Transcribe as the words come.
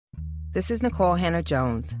This is Nicole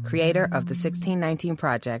Hannah-Jones, creator of the 1619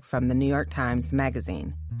 Project from the New York Times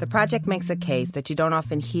Magazine. The project makes a case that you don't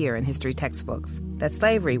often hear in history textbooks, that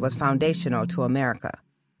slavery was foundational to America.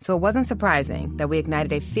 So it wasn't surprising that we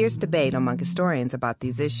ignited a fierce debate among historians about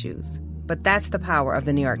these issues. But that's the power of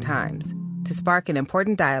the New York Times, to spark an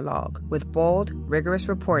important dialogue with bold, rigorous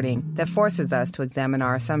reporting that forces us to examine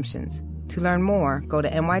our assumptions. To learn more, go to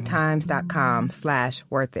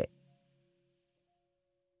nytimes.com/worthit.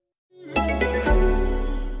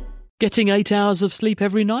 Getting 8 hours of sleep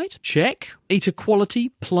every night? Check. Eat a quality,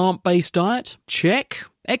 plant-based diet? Check.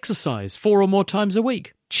 Exercise 4 or more times a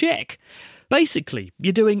week? Check. Basically,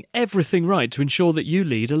 you're doing everything right to ensure that you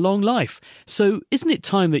lead a long life. So isn't it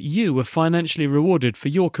time that you were financially rewarded for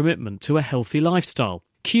your commitment to a healthy lifestyle?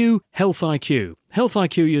 Q Health IQ. Health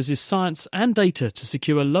IQ uses science and data to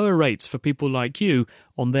secure lower rates for people like you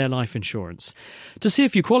on their life insurance. To see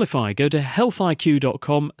if you qualify, go to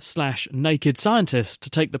healthiq.com/naked scientist to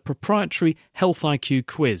take the proprietary Health IQ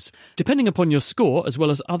quiz. Depending upon your score, as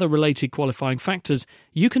well as other related qualifying factors,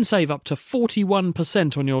 you can save up to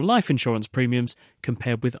 41% on your life insurance premiums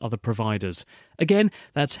compared with other providers. Again,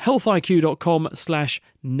 that's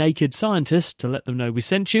healthiq.com/naked scientist to let them know we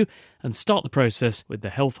sent you and start the process with the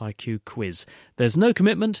Health IQ quiz. There's no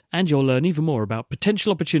commitment, and you'll learn even more about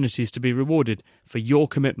potential opportunities to be rewarded for your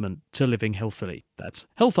commitment to living healthily. That's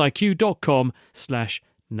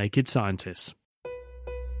healthiq.com/naked scientists.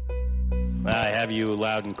 I have you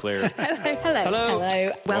loud and clear. Hello.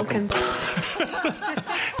 Welcome.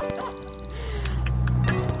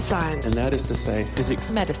 Science. And that is to say, Physics,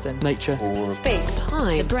 medicine, nature, or space,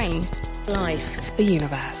 time, the brain, life, the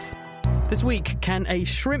universe. This week, can a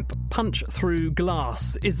shrimp punch through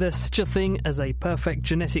glass? Is there such a thing as a perfect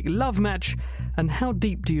genetic love match? And how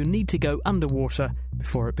deep do you need to go underwater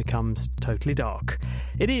before it becomes totally dark?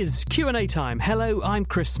 It is Q&A time. Hello, I'm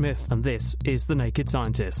Chris Smith, and this is The Naked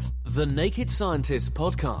Scientist. The Naked Scientist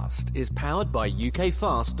podcast is powered by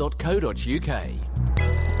ukfast.co.uk.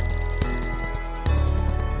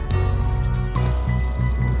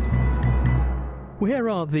 Well, here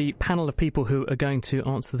are the panel of people who are going to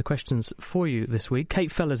answer the questions for you this week.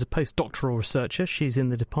 Kate Feller's a postdoctoral researcher. She's in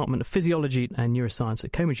the Department of Physiology and Neuroscience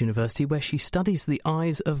at Cambridge University, where she studies the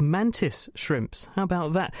eyes of mantis shrimps. How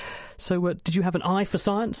about that? So did you have an eye for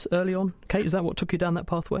science early on? Kate, is that what took you down that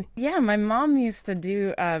pathway? Yeah, my mom used to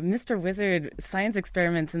do Mr. Wizard science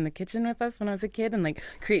experiments in the kitchen with us when I was a kid and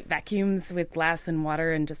create vacuums with glass and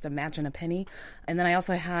water and just imagine a penny. And then I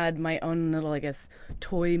also had my own little,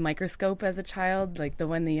 toy microscope as a child, like the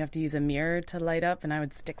one that you have to use a mirror to light up, and I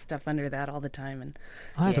would stick stuff under that all the time. And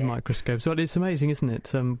I had a microscope, so it's amazing, isn't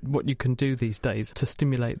it, what you can do these days to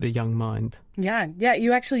stimulate the young mind. Yeah,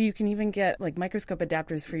 you can even get microscope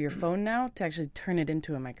adapters for your phone now to actually turn it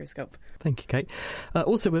into a microscope. Thank you, Kate.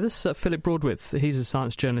 Also with us, Phillip Broadwith. He's a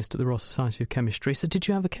science journalist at the Royal Society of Chemistry. So did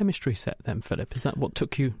you have a chemistry set then, Phillip? Is that what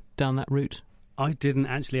took you down that route? I didn't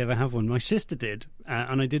actually ever have one. My sister did,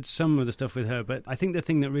 and I did some of the stuff with her. But I think the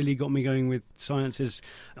thing that really got me going with science is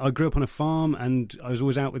I grew up on a farm, and I was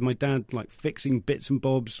always out with my dad, fixing bits and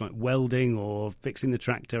bobs, like welding or fixing the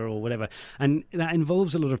tractor or whatever. And that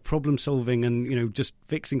involves a lot of problem solving and, just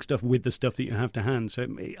fixing stuff with the stuff that you have to hand. So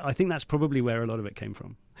I think that's probably where a lot of it came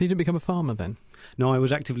from. So you didn't become a farmer then? No, I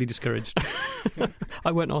was actively discouraged.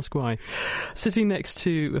 I won't ask why. Sitting next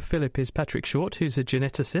to Phillip is Patrick Short, who's a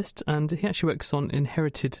geneticist, and he actually works on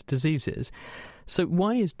inherited diseases. So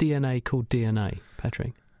why is DNA called DNA,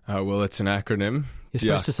 Patrick? Well, it's an acronym. You're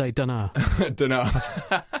supposed to say dunno. Dunno.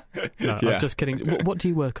 No, I'm just kidding. What do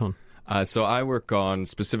you work on? So I work on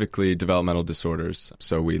specifically developmental disorders.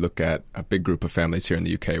 So we look at a big group of families here in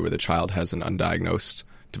the UK where the child has an undiagnosed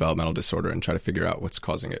developmental disorder and try to figure out what's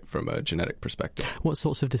causing it from a genetic perspective. What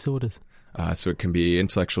sorts of disorders? So it can be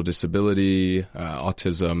intellectual disability,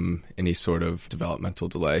 autism, any sort of developmental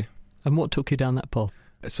delay. And what took you down that path?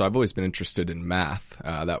 So I've always been interested in math.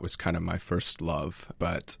 That was kind of my first love,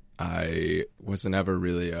 but I was never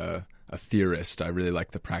really a theorist. I really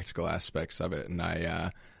liked the practical aspects of it, and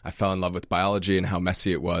I fell in love with biology and how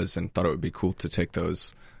messy it was, and thought it would be cool to take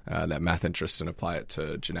that math interest and apply it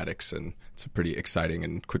to genetics, and it's a pretty exciting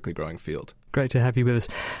and quickly growing field. Great to have you with us.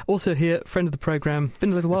 Also here, friend of the programme,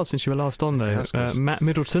 been a little while since you were last on though, Matt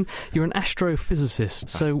Middleton. You're an astrophysicist,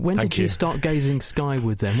 so when did you start gazing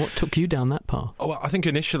skyward then? What took you down that path? Oh, well, I think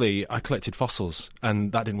initially I collected fossils,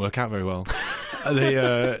 and that didn't work out very well.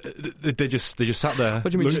 They just sat there.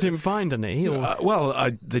 What do you mean, you didn't find any?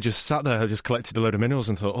 Or? They just sat there, I just collected a load of minerals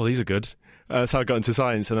and thought, oh, these are good. So I got into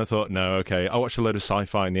science, and I thought, no, okay. I watched a load of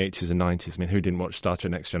sci-fi in the 80s and 90s. I mean, who didn't watch Star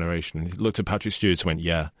Trek Next Generation? And looked at Patrick Stewart and went,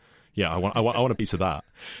 yeah, yeah, I want a piece of that.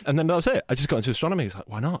 And then that was it. I just got into astronomy. It's like,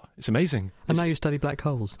 why not? It's amazing. And now you study black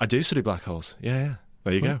holes. I do study black holes. Yeah.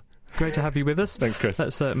 There you go. Great to have you with us. Thanks, Chris.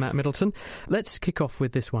 That's Matt Middleton. Let's kick off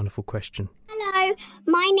with this wonderful question. Hello,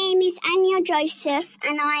 my name is Anya Joseph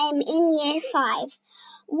and I am in Year 5.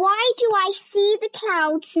 Why do I see the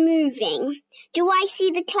clouds moving? Do I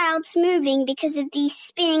see the clouds moving because of the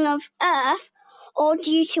spinning of Earth or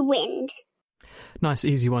due to wind? Nice,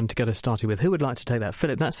 easy one to get us started with. Who would like to take that?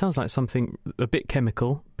 Philip, that sounds like something a bit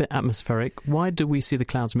chemical, a bit atmospheric. Why do we see the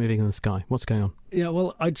clouds moving in the sky? What's going on? Yeah,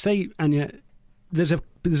 well, I'd say, Anya, there's a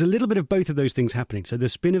little bit of both of those things happening. So the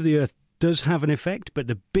spin of the Earth does have an effect, but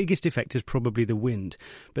the biggest effect is probably the wind.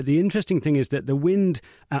 But the interesting thing is that the wind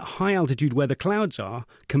at high altitude where the clouds are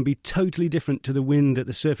can be totally different to the wind at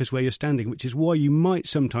the surface where you're standing, which is why you might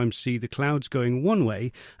sometimes see the clouds going one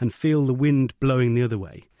way and feel the wind blowing the other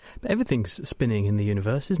way. But everything's spinning in the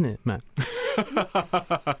universe, isn't it, Matt?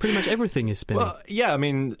 Pretty much everything is spinning. Well, yeah, I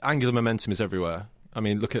mean, angular momentum is everywhere. I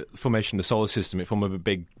mean, look at the formation of the solar system. It formed a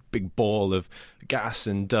big ball of gas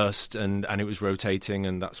and dust, and it was rotating,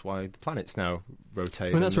 and that's why the planets now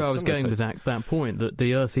rotate. Well, that's where I was going with that point, that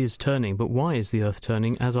the Earth is turning. But why is the Earth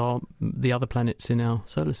turning, as are the other planets in our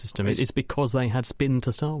solar system? It's because they had spin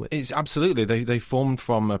to start with. It's absolutely. They formed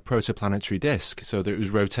from a protoplanetary disk, so that it was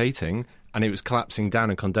rotating, and it was collapsing down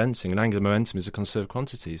and condensing, and angular momentum is a conserved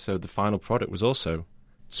quantity, so the final product was also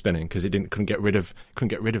spinning because it couldn't get rid of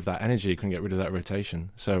that energy, couldn't get rid of that rotation.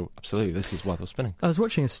 So absolutely, this is why they're spinning. I was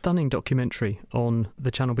watching a stunning documentary on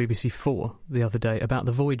the channel BBC 4 the other day about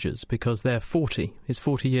the Voyagers, because they're 40. It's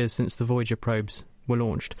 40 years since the Voyager probes were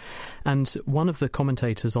launched. And one of the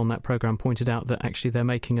commentators on that programme pointed out that actually they're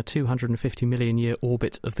making a 250 million year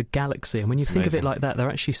orbit of the galaxy. And when you think of it like that, they're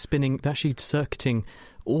actually circuiting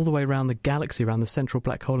all the way around the galaxy, around the central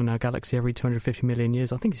black hole in our galaxy every 250 million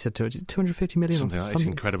years. I think he said 250 million. Something like that. It's an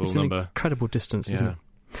incredible number. An incredible distance, isn't it?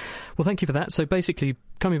 Well, thank you for that. So basically,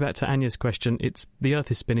 coming back to Anya's question, it's the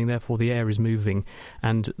Earth is spinning, therefore the air is moving,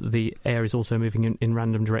 and the air is also moving in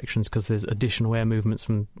random directions because there's additional air movements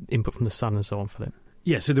from input from the sun and so on, Philip.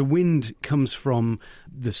 Yeah, so the wind comes from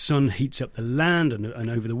the sun heats up the land, and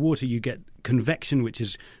over the water you get convection, which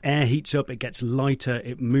is air heats up, it gets lighter,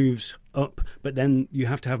 it moves up, but then you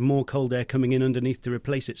have to have more cold air coming in underneath to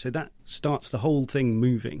replace it. So that starts the whole thing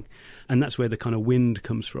moving, and that's where the kind of wind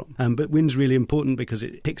comes from. But wind's really important because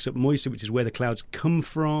it picks up moisture, which is where the clouds come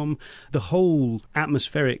from. The whole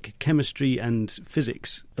atmospheric chemistry and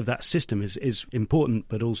physics of that system is important,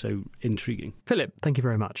 but also intriguing. Philip, thank you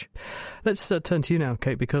very much. Let's turn to you now,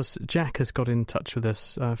 Kate, because Jack has got in touch with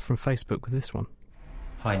us from Facebook with this one.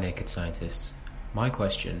 Hi, Naked Scientists. My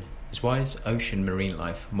question is, why is ocean marine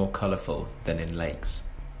life more colourful than in lakes?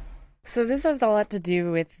 So this has a lot to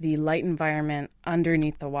do with the light environment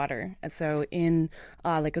underneath the water. So in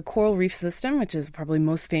like a coral reef system, which is probably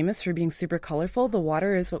most famous for being super colorful, the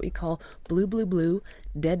water is what we call blue, blue, blue,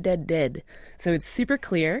 dead, dead, dead. So it's super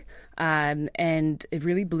clear and it's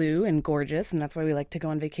really blue and gorgeous, and that's why we like to go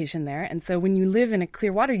on vacation there. And so when you live in a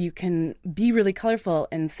clear water, you can be really colorful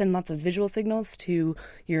and send lots of visual signals to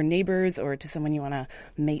your neighbors or to someone you want to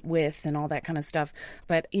mate with and all that kind of stuff.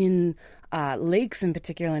 But in lakes in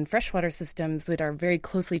particular, in freshwater systems that are very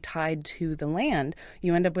closely tied to the land,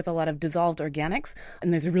 you end up with a lot of dissolved organics.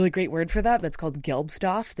 And there's a really great word for that that's called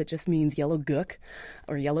Gelbstoff, that just means yellow gook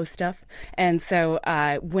or yellow stuff. And so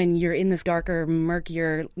when you're in this darker,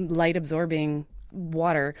 murkier, light-absorbing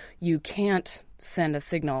water, you can't send a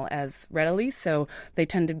signal as readily. So they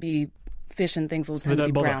tend to be fish and things will tend to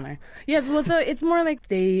be browner. Yes, well, so it's more like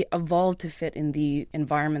they evolved to fit in the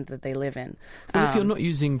environment that they live in. Well, if you're not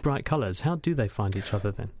using bright colours, how do they find each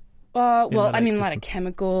other then? Well, I mean, a lot of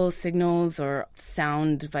chemical signals or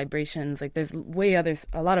sound vibrations. Like there's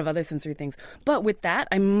a lot of other sensory things. But with that,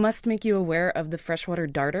 I must make you aware of the freshwater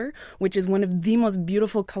darter, which is one of the most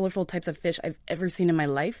beautiful, colorful types of fish I've ever seen in my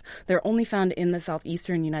life. They're only found in the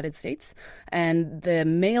southeastern United States. And the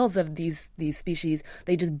males of these species,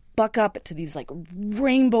 they just buck up to these like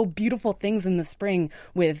rainbow, beautiful things in the spring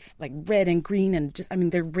with like red and green and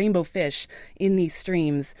they're rainbow fish in these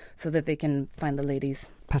streams so that they can find the ladies.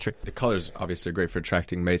 Patrick. The colors obviously are great for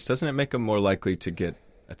attracting mates. Doesn't it make them more likely to get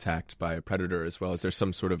attacked by a predator as well? Is there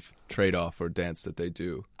some sort of trade-off or dance that they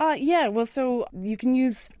do? Yeah, well, so you can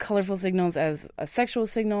use colorful signals as a sexual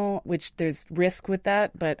signal, which there's risk with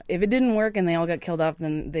that. But if it didn't work and they all got killed off,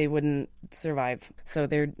 then they wouldn't survive. So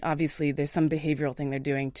there's some behavioral thing they're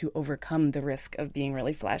doing to overcome the risk of being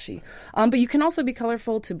really flashy. But you can also be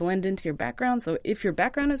colorful to blend into your background. So if your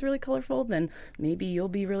background is really colorful, then maybe you'll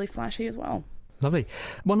be really flashy as well. Lovely.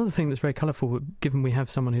 One other thing that's very colourful, given we have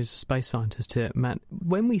someone who's a space scientist here, Matt,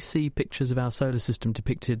 when we see pictures of our solar system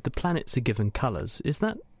depicted, the planets are given colours. Is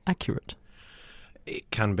that accurate?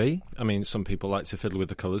 It can be. I mean, some people like to fiddle with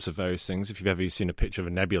the colours of various things. If you've ever seen a picture of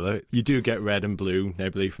a nebula, you do get red and blue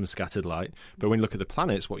nebulae from scattered light. But when you look at the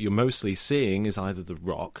planets, what you're mostly seeing is either the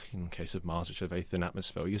rock, in the case of Mars, which has a very thin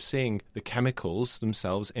atmosphere, you're seeing the chemicals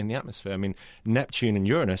themselves in the atmosphere. I mean, Neptune and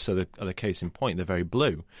Uranus are the case in point. They're very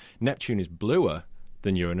blue. Neptune is bluer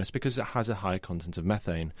than Uranus because it has a higher content of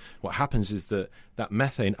methane. What happens is that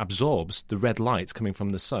methane absorbs the red light coming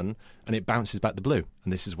from the sun and it bounces back the blue,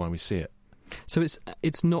 and this is why we see it. So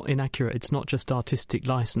it's not inaccurate. It's not just artistic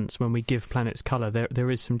license when we give planets colour.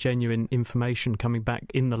 There is some genuine information coming back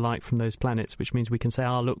in the light from those planets, which means we can say,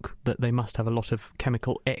 look, that they must have a lot of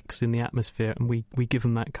chemical X in the atmosphere, and we give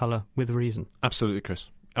them that colour with reason. Absolutely, Chris.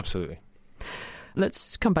 Absolutely.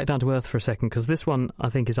 Let's come back down to earth for a second, because this one I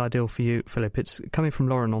think is ideal for you, Philip. It's coming from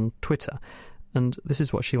Lauren on Twitter, and this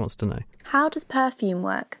is what she wants to know. How does perfume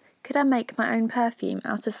work? Could I make my own perfume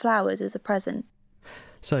out of flowers as a present?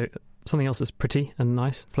 So, something else that's pretty and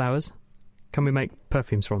nice, flowers. Can we make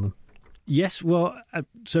perfumes from them? Yes, well,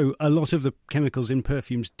 so a lot of the chemicals in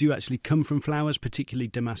perfumes do actually come from flowers, particularly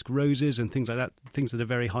damask roses and things like that, things that are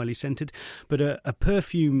very highly scented. But a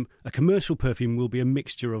perfume, a commercial perfume, will be a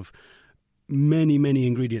mixture of many, many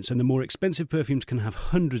ingredients, and the more expensive perfumes can have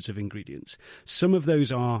hundreds of ingredients. Some of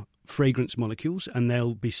those are fragrance molecules, and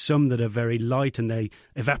there'll be some that are very light and they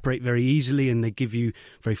evaporate very easily and they give you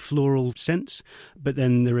very floral scents. But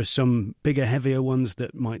then there are some bigger, heavier ones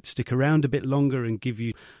that might stick around a bit longer and give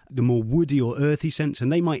you the more woody or earthy scents,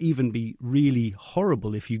 and they might even be really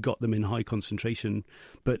horrible if you got them in high concentration.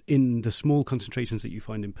 But in the small concentrations that you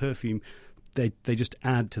find in perfume, they just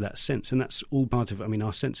add to that sense, and that's all part of, I mean,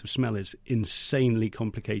 our sense of smell is insanely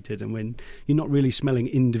complicated, and when you're not really smelling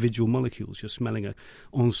individual molecules, you're smelling an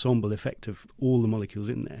ensemble effect of all the molecules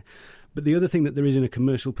in there. But the other thing that there is in a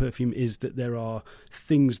commercial perfume is that there are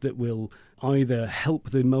things that will either help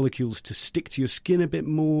the molecules to stick to your skin a bit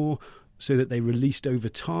more, so that they released over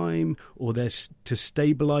time, or they're to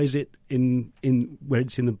stabilise it in where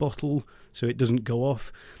it's in the bottle so it doesn't go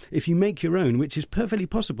off. If you make your own, which is perfectly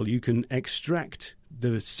possible, you can extract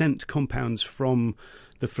the scent compounds from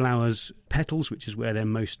the flower's petals, which is where they're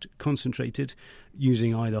most concentrated,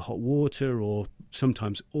 using either hot water or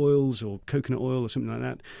sometimes oils or coconut oil or something like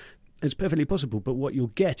that. It's perfectly possible, but what you'll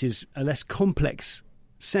get is a less complex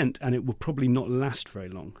scent, and it will probably not last very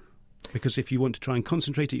long. Because if you want to try and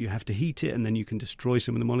concentrate it, you have to heat it, and then you can destroy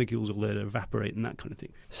some of the molecules or let it evaporate and that kind of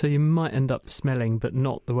thing. So you might end up smelling, but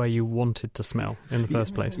not the way you wanted to smell in the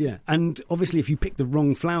first place. Yeah, and obviously if you pick the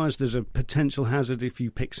wrong flowers, there's a potential hazard if you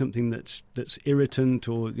pick something that's irritant,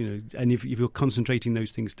 or and if you're concentrating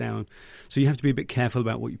those things down. So you have to be a bit careful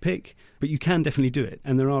about what you pick, but you can definitely do it.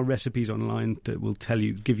 And there are recipes online that will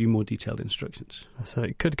give you more detailed instructions. So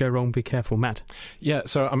it could go wrong. Be careful, Matt. Yeah,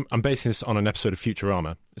 so I'm basing this on an episode of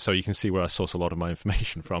Futurama, so you can see where I source a lot of my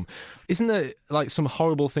information from. Isn't there like some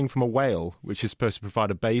horrible thing from a whale which is supposed to provide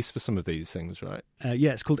a base for some of these things, right?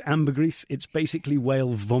 Yeah, it's called ambergris. It's basically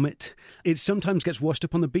whale vomit. It sometimes gets washed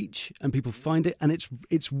up on the beach and people find it, and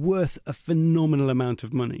it's worth a phenomenal amount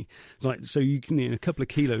of money. So you can a couple of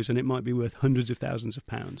kilos and it might be worth hundreds of thousands of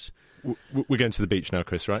pounds. We're going to the beach now,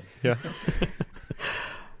 Chris, right? Yeah.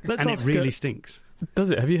 And it really stinks.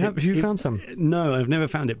 Does it? Have you found some? No, I've never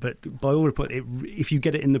found it. But by all reports, if you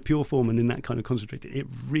get it in the pure form and in that kind of concentrated, it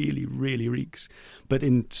really, really reeks. But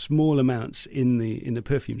in small amounts in the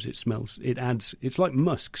perfumes, it smells. It adds. It's like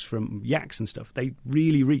musks from yaks and stuff. They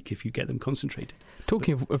really reek if you get them concentrated.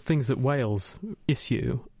 Talking of things that whales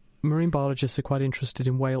issue, marine biologists are quite interested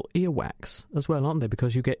in whale earwax as well, aren't they?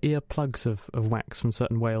 Because you get ear plugs of wax from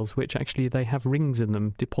certain whales, which actually they have rings in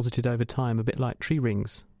them deposited over time, a bit like tree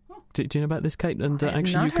rings. Do you know about this, Kate? And I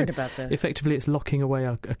have not heard about this. Effectively, it's locking away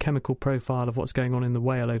a chemical profile of what's going on in the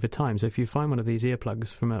whale over time. So if you find one of these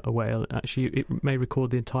earplugs from a whale, actually it may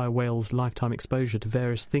record the entire whale's lifetime exposure to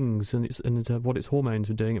various things and what its hormones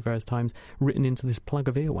are doing at various times, written into this plug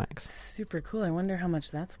of earwax. Super cool. I wonder how much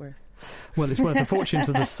that's worth. Well, it's worth a fortune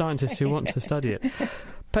to the scientists who want to study it.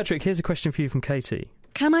 Patrick, here's a question for you from Katie.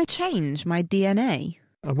 Can I change my DNA?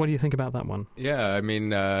 What do you think about that one? Yeah, I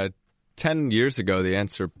mean, 10 years ago, the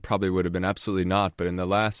answer probably would have been absolutely not. But in the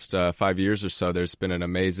last 5 years or so, there's been an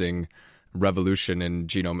amazing revolution in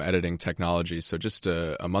genome editing technology. So just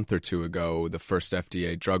a month or two ago, the first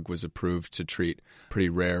FDA drug was approved to treat a pretty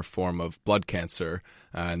rare form of blood cancer.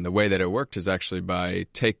 And the way that it worked is actually by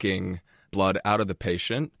taking blood out of the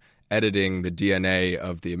patient editing the DNA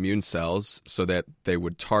of the immune cells so that they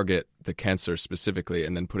would target the cancer specifically,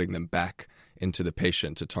 and then putting them back into the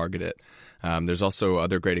patient to target it. There's also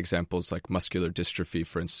other great examples like muscular dystrophy,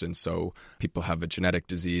 for instance. So people have a genetic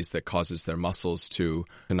disease that causes their muscles to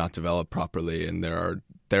not develop properly, and there are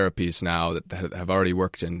therapies now that have already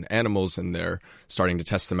worked in animals, and they're starting to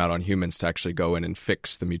test them out on humans to actually go in and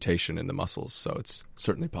fix the mutation in the muscles. So it's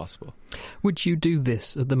certainly possible. Would you do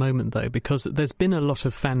this at the moment, though? Because there's been a lot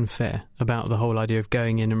of fanfare about the whole idea of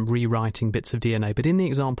going in and rewriting bits of DNA. But in the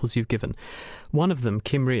examples you've given, one of them,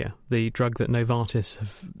 Kymriah, the drug that Novartis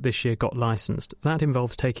have this year got licensed, that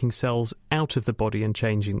involves taking cells out of the body and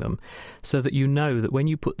changing them so that you know that when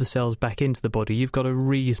you put the cells back into the body, you've got a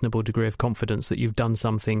reasonable degree of confidence that you've done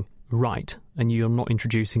something right and you're not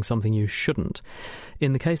introducing something you shouldn't.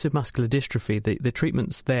 In the case of muscular dystrophy, the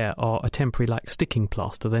treatments there are a temporary, like sticking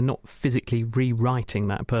plaster. They're not physically rewriting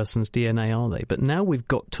that person's DNA, are they? But now we've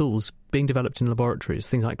got tools being developed in laboratories,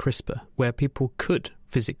 things like CRISPR, where people could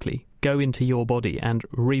physically go into your body and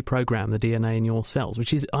reprogram the DNA in your cells,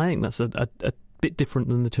 which is, I think that's a bit different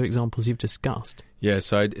than the two examples you've discussed. Yeah,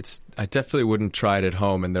 so I definitely wouldn't try it at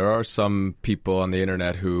home. And there are some people on the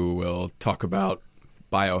internet who will talk about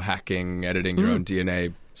biohacking, editing your own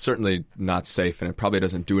DNA. Certainly not safe, and it probably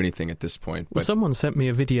doesn't do anything at this point. Well, someone sent me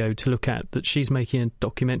a video to look at that she's making a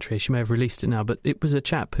documentary. She may have released it now, but it was a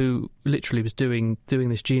chap who literally was doing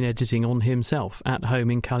this gene editing on himself at home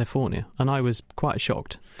in California, and I was quite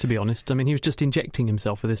shocked, to be honest. I mean, he was just injecting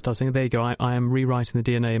himself with this stuff, saying, there you go, I am rewriting the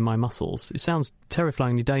DNA in my muscles. It sounds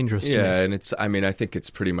terrifyingly dangerous to me. Yeah, and I think it's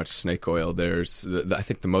pretty much snake oil. I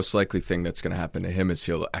think the most likely thing that's going to happen to him is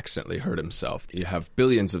he'll accidentally hurt himself. You have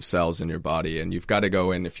billions of cells in your body, and you've got to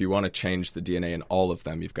go in. If you want to change the DNA in all of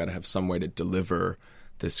them, you've got to have some way to deliver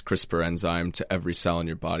this CRISPR enzyme to every cell in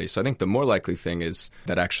your body. So I think the more likely thing is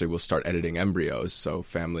that actually we'll start editing embryos. So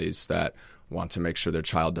families that want to make sure their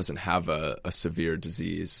child doesn't have a severe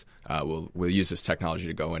disease will use this technology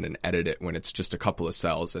to go in and edit it when it's just a couple of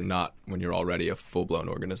cells and not when you're already a full-blown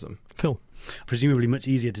organism. Phil? Presumably much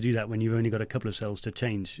easier to do that when you've only got a couple of cells to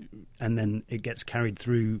change, and then it gets carried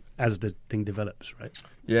through as the thing develops, right?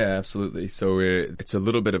 Yeah, absolutely. So it's a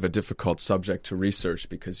little bit of a difficult subject to research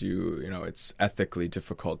because it's ethically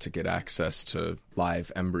difficult to get access to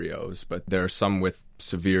live embryos, but there are some with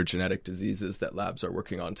severe genetic diseases that labs are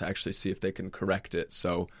working on to actually see if they can correct it.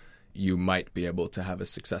 So you might be able to have a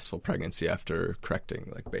successful pregnancy after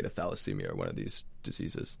correcting like beta thalassemia or one of these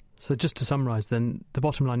diseases. So just to summarise then, the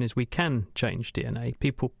bottom line is we can change DNA.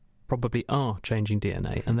 People probably are changing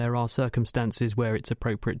DNA, and there are circumstances where it's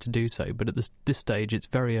appropriate to do so. But at this stage, it's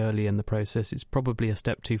very early in the process. It's probably a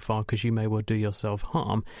step too far because you may well do yourself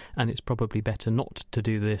harm, and it's probably better not to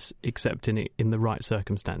do this except in the right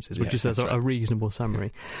circumstances, which is a reasonable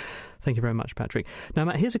summary. Thank you very much, Patrick. Now,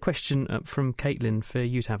 Matt, here's a question from Caitlin for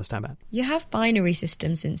you to have a stab at. You have binary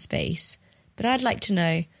systems in space, but I'd like to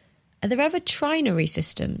know, are there ever trinary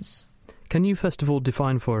systems? Can you first of all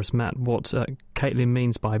define for us, Matt, what Caitlin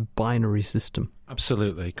means by binary system?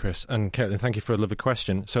 Absolutely, Chris. And Caitlin, thank you for a lovely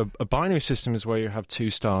question. So a binary system is where you have two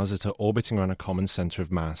stars that are orbiting around a common centre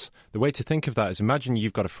of mass. The way to think of that is imagine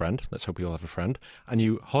you've got a friend, let's hope you all have a friend, and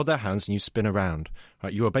you hold their hands and you spin around.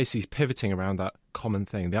 Right? You are basically pivoting around that common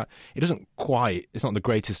thing. It's not the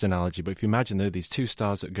greatest analogy, but if you imagine there are these two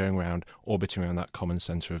stars that are going around, orbiting around that common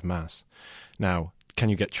centre of mass. Now, can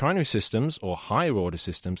you get trinary systems or higher order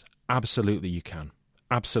systems? Absolutely you can.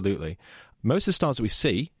 Absolutely. Most of the stars that we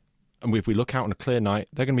see, and if we look out on a clear night,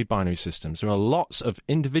 they're going to be binary systems. There are lots of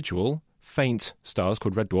individual faint stars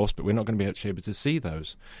called red dwarfs, but we're not going to be able to see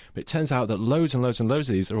those. But it turns out that loads and loads and loads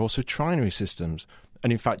of these are also trinary systems.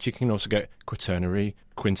 And in fact, you can also get quaternary,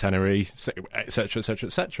 quinternary, etc., etc.,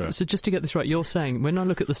 etc. So just to get this right, you're saying when I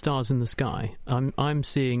look at the stars in the sky, I'm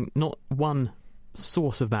seeing not one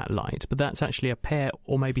source of that light, but that's actually a pair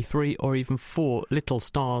or maybe three or even four little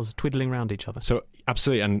stars twiddling around each other. So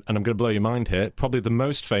absolutely, and I'm going to blow your mind here, probably the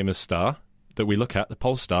most famous star that we look at, the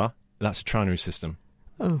pole star, that's a trinary system.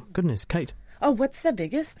 Oh, goodness. Kate? Oh, what's the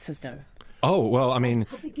biggest system? Oh, well, I mean,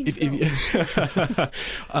 you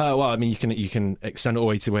can extend it all the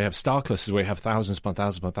way to where you have star clusters, where you have thousands upon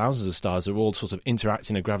thousands upon thousands of stars that are all sort of interact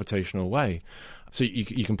in a gravitational way. So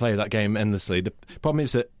you can play that game endlessly. The problem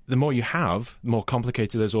is that the more you have, the more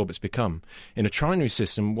complicated those orbits become. In a trinary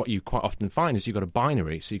system, what you quite often find is you've got a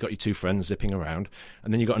binary. So you've got your two friends zipping around,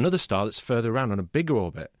 and then you've got another star that's further around on a bigger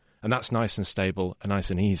orbit. And that's nice and stable and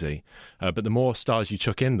nice and easy. But the more stars you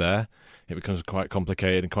chuck in there, it becomes quite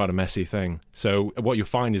complicated and quite a messy thing. So what you'll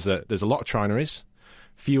find is that there's a lot of trinaries,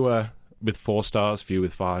 fewer with 4 stars, fewer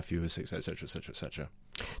with 5, fewer with 6, etc., etc., etc.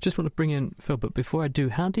 Just want to bring in Phil, but before I do,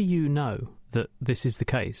 how do you know that this is the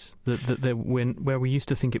case? That where we used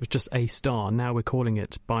to think it was just a star, now we're calling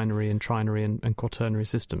it binary and trinary and quaternary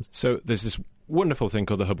systems. So there's this wonderful thing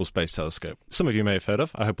called the Hubble Space Telescope. Some of you may have heard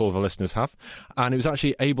of. I hope all of our listeners have. And it was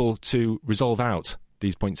actually able to resolve out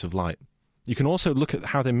these points of light. You can also look at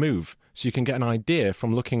how they move, so you can get an idea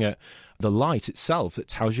from looking at the light itself that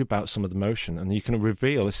tells you about some of the motion, and you can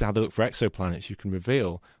reveal, this is how they look for exoplanets, you can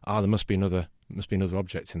reveal, there must be another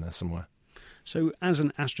object in there somewhere. So as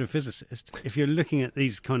an astrophysicist, if you're looking at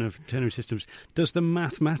these kind of ternary systems, does the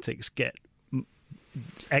mathematics get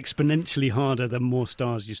exponentially harder the more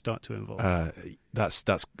stars you start to involve? That's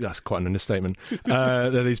quite an understatement. There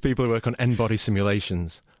are these people who work on n-body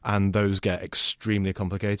simulations, and those get extremely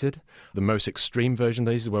complicated. The most extreme version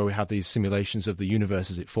of these is where we have these simulations of the universe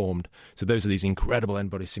as it formed. So those are these incredible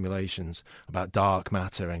n-body simulations about dark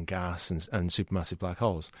matter and gas and supermassive black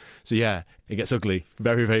holes. So yeah, it gets ugly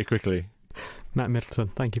very, very quickly. Matt Middleton,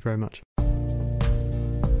 thank you very much.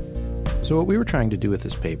 So what we were trying to do with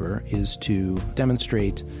this paper is to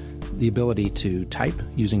demonstrate the ability to type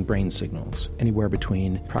using brain signals, anywhere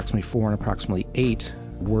between approximately 4 and approximately 8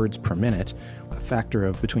 words per minute, a factor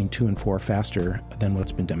of between 2 and 4 faster than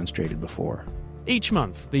what's been demonstrated before. Each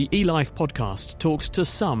month, the eLife podcast talks to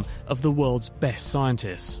some of the world's best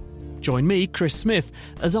scientists. Join me, Chris Smith,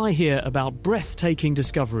 as I hear about breathtaking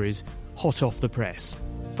discoveries hot off the press.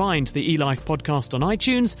 Find the eLife podcast on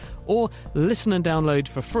iTunes or listen and download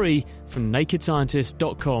for free from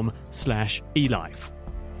nakedscientist.com/elife.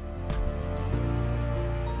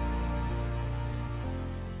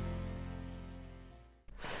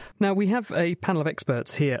 Now, we have a panel of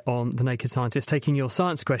experts here on The Naked Scientist taking your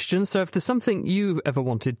science questions. So if there's something you ever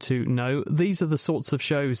wanted to know, these are the sorts of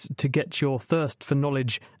shows to get your thirst for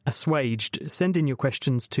knowledge assuaged. Send in your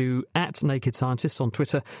questions to @NakedScientists on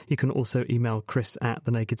Twitter. You can also email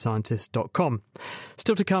chris@thenakedscientist.com.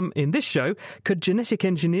 Still to come in this show, could genetic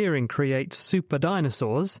engineering create super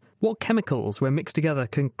dinosaurs? What chemicals, when mixed together,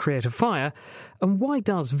 can create a fire? And why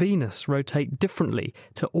does Venus rotate differently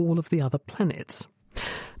to all of the other planets?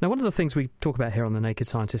 Now, one of the things we talk about here on The Naked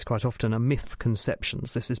Scientist quite often are myth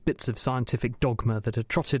conceptions. This is bits of scientific dogma that are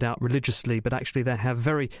trotted out religiously, but actually they have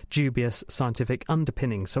very dubious scientific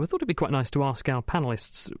underpinnings. So I thought it'd be quite nice to ask our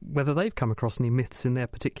panellists whether they've come across any myths in their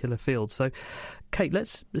particular field. So, Kate,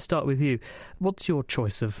 let's start with you. What's your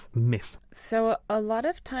choice of myth? So a lot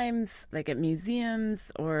of times, like at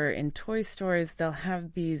museums or in toy stores, they'll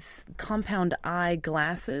have these compound eye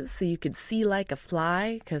glasses so you could see like a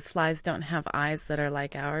fly, because flies don't have eyes that are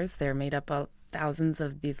like ours. They're made up of thousands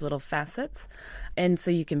of these little facets. And so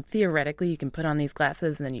you can put on these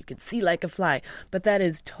glasses and then you could see like a fly. But that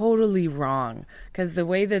is totally wrong, because the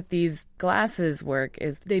way that these glasses work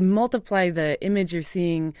is they multiply the image you're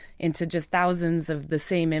seeing into just thousands of the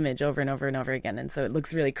same image over and over and over again. And so it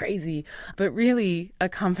looks really crazy. But really, a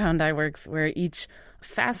compound eye works where each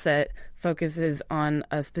facet focuses on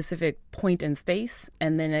a specific point in space,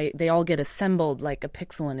 and then they all get assembled like a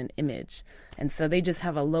pixel in an image. And so they just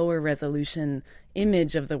have a lower resolution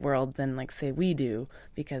image of the world than, like, say, we do,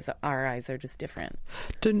 because our eyes are just different.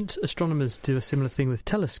 Don't astronomers do a similar thing with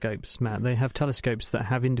telescopes, Matt? They have telescopes that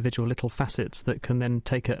have individual little facets that can then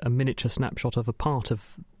take a miniature snapshot of a part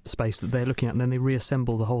of space that they're looking at, and then they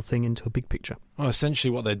reassemble the whole thing into a big picture. Well,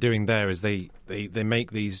 essentially what they're doing there is they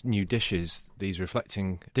make these new dishes, these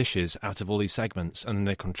reflecting dishes, out of all these segments, and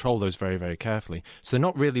they control those very, very carefully. So they're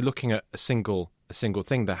not really looking at a single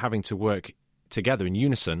thing. They're having to work together in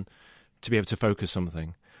unison to be able to focus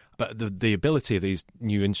something. But the ability of these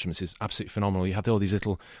new instruments is absolutely phenomenal. You have all these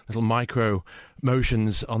little micro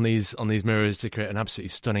motions on these mirrors to create an absolutely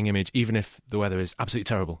stunning image, even if the weather is absolutely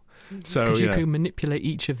terrible. So because you can manipulate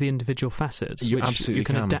each of the individual facets, you which absolutely you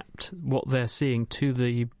can adapt what they're seeing to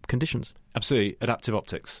the conditions. Absolutely, adaptive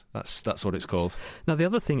optics. That's what it's called. Now, the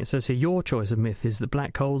other thing it says here, your choice of myth is that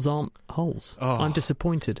black holes aren't holes. Oh. I'm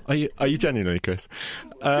disappointed. Are you genuinely, Chris?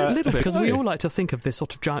 A little bit, because we all like to think of this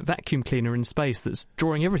sort of giant vacuum cleaner in space that's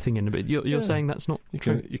drawing everything in. But you're saying that's not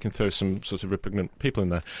true. You can throw some sort of repugnant people in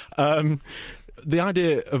there. The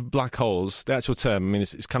idea of black holes, the actual term, I mean,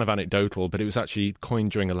 it's kind of anecdotal, but it was actually coined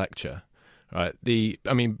during a lecture. Right.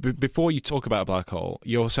 Before you talk about a black hole,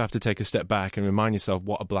 you also have to take a step back and remind yourself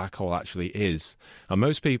what a black hole actually is. And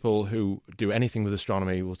most people who do anything with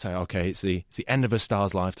astronomy will say, okay, it's the end of a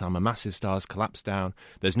star's lifetime. A massive star's collapsed down.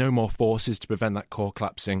 There's no more forces to prevent that core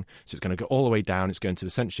collapsing. So it's going to go all the way down. It's going to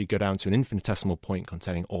essentially go down to an infinitesimal point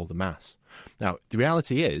containing all the mass. Now, the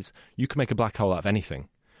reality is you can make a black hole out of anything.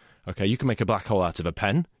 Okay, you can make a black hole out of a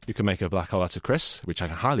pen. You can make a black hole out of Chris, which I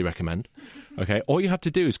can highly recommend. Okay, all you have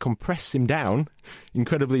to do is compress him down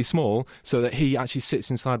incredibly small so that he actually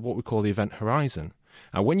sits inside what we call the event horizon.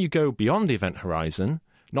 And when you go beyond the event horizon,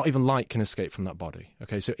 not even light can escape from that body.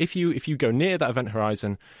 Okay, so if you go near that event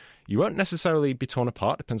horizon, you won't necessarily be torn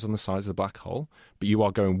apart, depends on the size of the black hole, but you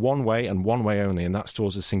are going one way and one way only, and that's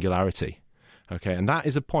towards a singularity. Okay, and that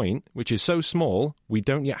is a point which is so small, we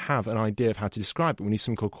don't yet have an idea of how to describe it. We need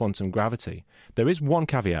something called quantum gravity. There is one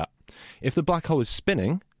caveat. If the black hole is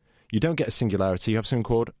spinning, you don't get a singularity, you have something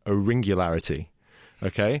called a ringularity.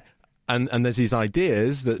 Okay? And there's these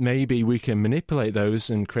ideas that maybe we can manipulate those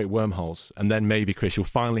and create wormholes. And then maybe, Chris, you'll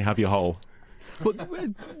finally have your hole. But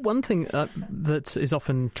one thing that is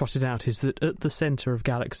often trotted out is that at the centre of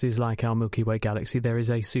galaxies like our Milky Way galaxy, there is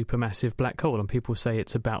a supermassive black hole, and people say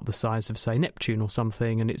it's about the size of, say, Neptune or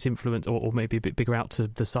something, and its influence, or maybe a bit bigger out to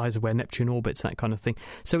the size of where Neptune orbits, that kind of thing.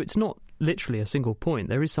 So it's not literally a single point.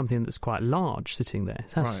 There is something that's quite large sitting there.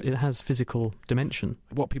 It has physical dimension.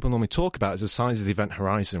 What people normally talk about is the size of the event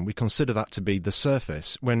horizon. We consider that to be the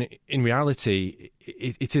surface, when in reality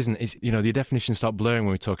it isn't. The definitions start blurring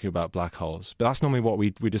when we're talking about black holes. But that's normally what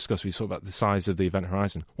we discuss. We talk about the size of the event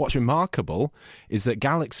horizon. What's remarkable is that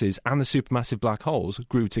galaxies and the supermassive black holes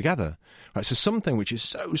grew together. Right, so something which is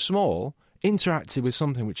so small interacted with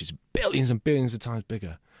something which is billions and billions of times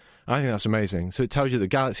bigger. I think that's amazing. So it tells you the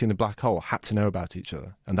galaxy and the black hole had to know about each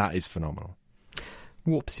other, and that is phenomenal.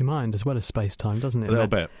 Warps your mind as well as space-time, doesn't it? A little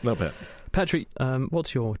bit. Patrick,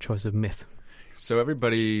 what's your choice of myth? So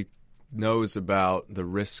everybody knows about the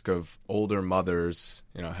risk of older mothers,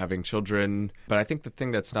 having children. But I think the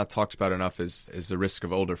thing that's not talked about enough is the risk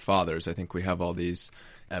of older fathers. I think we have all these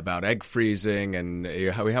about egg freezing, and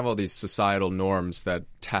we have all these societal norms that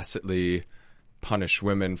tacitly punish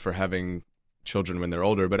women for having children when they're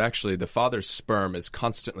older, but actually the father's sperm is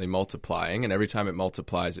constantly multiplying, and every time it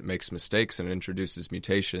multiplies it makes mistakes and it introduces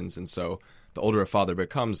mutations, and so the older a father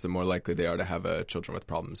becomes, the more likely they are to have children with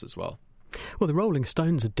problems as well. Well, the Rolling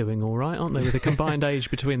Stones are doing all right, aren't they, with a combined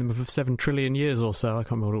age between them of 7 trillion years or so. I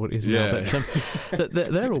can't remember what it is now, but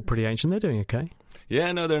they're all pretty ancient. They're doing okay.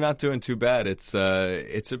 Yeah, no, they're not doing too bad. It's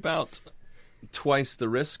about twice the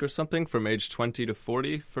risk or something from age 20 to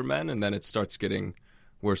 40 for men, and then it starts getting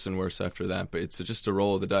worse and worse after that, but it's just a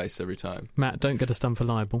roll of the dice every time. Matt, don't get us done for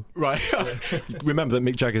libel. Right. Remember that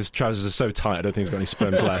Mick Jagger's trousers are so tight, I don't think he's got any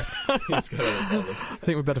sperms left. I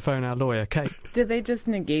think we'd better phone our lawyer. Kate? Did they just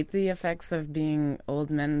negate the effects of being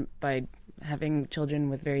old men by having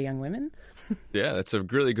children with very young women? Yeah, that's a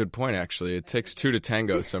really good point, actually. It takes two to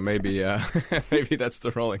tango, so maybe maybe that's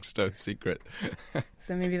the Rolling Stones secret.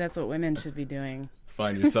 So maybe that's what women should be doing.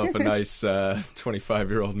 Find yourself a nice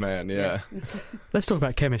 25-year-old man, yeah. Let's talk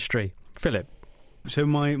about chemistry. Philip? So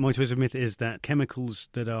my choice of myth is that chemicals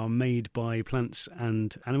that are made by plants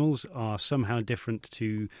and animals are somehow different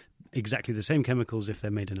to exactly the same chemicals if they're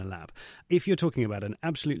made in a lab. If you're talking about an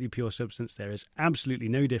absolutely pure substance, there is absolutely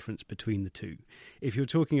no difference between the two. If you're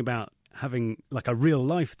talking about having like a real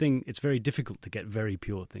life thing, it's very difficult to get very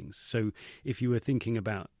pure things. So if you were thinking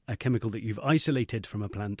about a chemical that you've isolated from a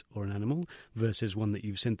plant or an animal versus one that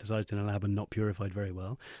you've synthesized in a lab and not purified very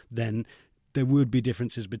well, then there would be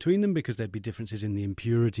differences between them because there'd be differences in the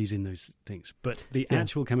impurities in those things. But the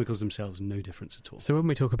actual chemicals themselves, no difference at all. So when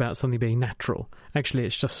we talk about something being natural, actually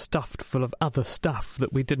it's just stuffed full of other stuff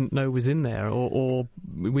that we didn't know was in there, or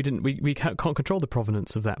we can't control the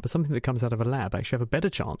provenance of that. But something that comes out of a lab actually have a better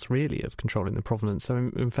chance, really, of controlling the provenance. So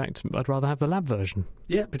in fact, I'd rather have the lab version.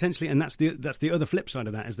 Yeah, potentially. And that's the other flip side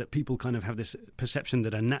of that, is that people kind of have this perception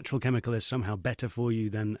that a natural chemical is somehow better for you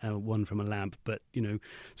than one from a lab. But,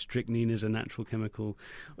 strychnine is a natural chemical,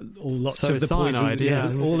 all lots of the cyanide,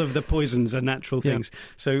 poison, all of the poisons are natural things.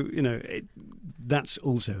 So that's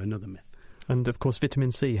also another myth. And of course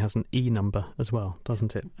vitamin C has an E number as well,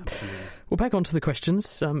 doesn't it? Absolutely. Well, back onto the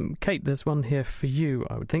questions. Kate, there's one here for you,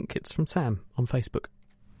 I would think. It's from Sam on Facebook.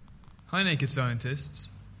 Hi naked scientists,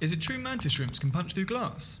 is it true mantis shrimps can punch through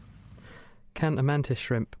glass? Can a mantis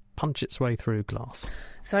shrimp punch its way through glass?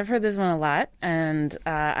 So I've heard this one a lot, and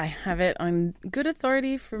I have it on good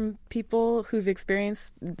authority from people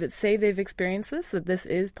that say they've experienced this, that this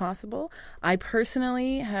is possible. I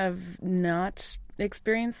personally have not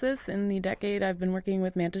experienced this in the decade I've been working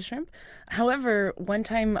with mantis shrimp. However, one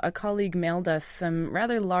time a colleague mailed us some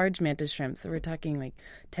rather large mantis shrimp, so we're talking like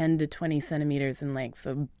 10 to 20 centimeters in length,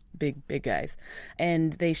 so big guys.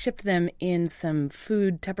 And they shipped them in some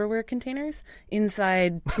food Tupperware containers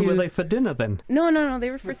inside to... Were they for dinner then? No,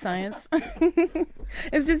 they were for science.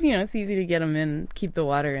 It's just, it's easy to get them in, keep the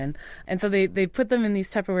water in. And so they put them in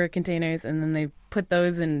these Tupperware containers, and then they put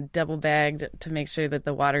those in double bagged to make sure that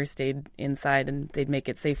the water stayed inside and they'd make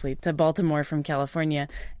it safely to Baltimore from California.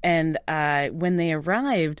 And when they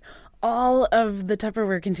arrived, all of the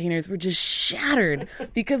Tupperware containers were just shattered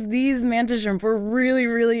because these mantis shrimp were really,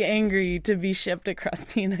 really angry to be shipped across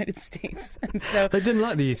the United States. And so they didn't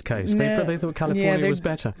like the East Coast. No. They thought California was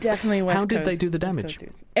better. Definitely West Coast. How did they do the damage?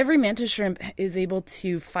 Every mantis shrimp is able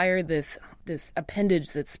to fire this appendage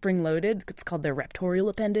that's spring-loaded. It's called their raptorial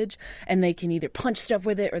appendage, and they can either punch stuff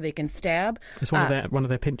with it or they can stab. It's one of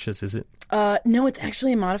their pinchers, is it? No, it's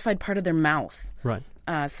actually a modified part of their mouth. Right.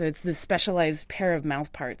 So it's this specialized pair of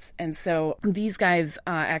mouth parts. And so these guys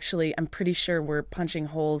actually, I'm pretty sure, were punching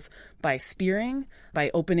holes by spearing,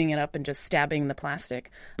 by opening it up and just stabbing the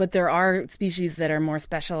plastic. But there are species that are more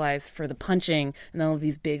specialized for the punching, and they'll have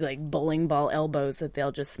these big, like, bowling ball elbows that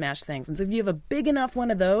they'll just smash things. And so if you have a big enough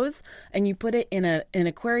one of those and you put it in an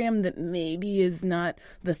aquarium that maybe is not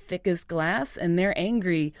the thickest glass and they're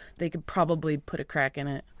angry, they could probably put a crack in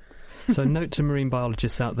it. So note to marine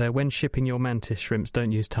biologists out there, when shipping your mantis shrimps,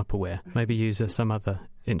 don't use Tupperware. Maybe use some other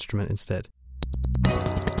instrument instead.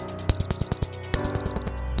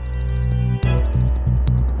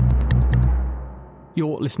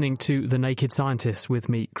 You're listening to The Naked Scientist with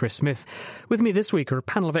me, Chris Smith. With me this week are a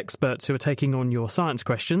panel of experts who are taking on your science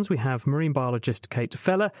questions. We have marine biologist Kate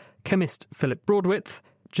Feller, chemist Phillip Broadwith,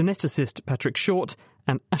 geneticist Patrick Short,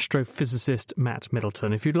 and astrophysicist Matt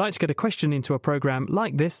Middleton. If you'd like to get a question into a programme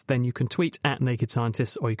like this, then you can tweet at Naked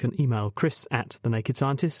Scientist or you can email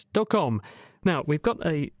chris@thenakedscientist.com. Now, we've got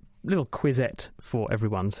a little quizette for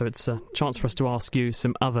everyone, so it's a chance for us to ask you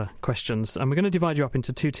some other questions. And we're going to divide you up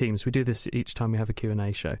into two teams. We do this each time we have a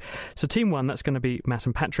Q&A show. So team one, that's going to be Matt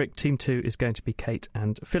and Patrick. Team two is going to be Kate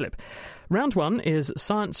and Phillip. Round one is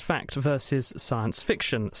science fact versus science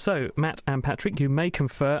fiction. So, Matt and Patrick, you may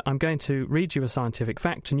confer. I'm going to read you a scientific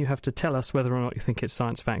fact, and you have to tell us whether or not you think it's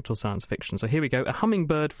science fact or science fiction. So here we go. A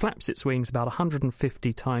hummingbird flaps its wings about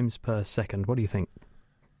 150 times per second. What do you think?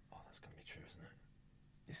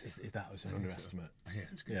 That was an underestimate. So. Yeah,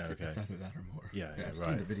 it's good. Yeah, okay. It's either that or more. Yeah, I've right.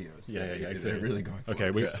 seen the videos. Yeah. They're really going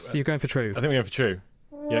for it. So you're going for true? I think we're going for true.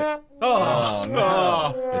 Yes. Oh,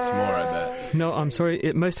 no. It's more, I bet. No, I'm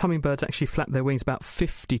sorry. Most hummingbirds actually flap their wings about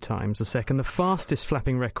 50 times a second. The fastest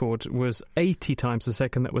flapping record was 80 times a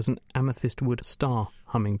second. That was an amethyst wood star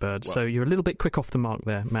hummingbird. So you're a little bit quick off the mark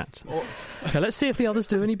there, Matt. Okay, let's see if the others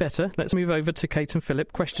do any better. Let's move over to Kate and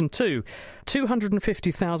Phillip. Question 2.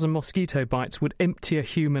 250,000 mosquito bites would empty a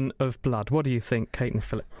human of blood. What do you think, Kate and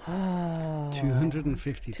Phillip?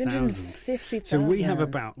 250,000. So we have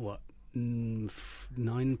about, what, 9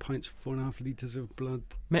 pints, 4.5 litres of blood.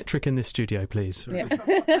 Metric in this studio, please. Yeah.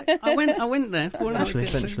 I went there. 4.5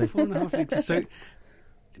 litres. 4.5 litres. So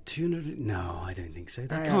 200. No, I don't think so.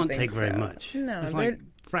 That can't take very much. No, it's like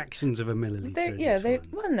fractions of a milliliter. They're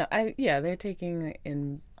taking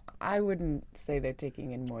in. I wouldn't say they're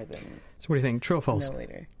taking in more than. So what do you think? True or false?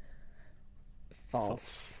 Milliliter.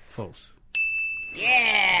 False. False.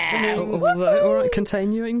 Yeah. Although, all right,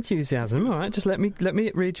 contain your enthusiasm. All right, just let me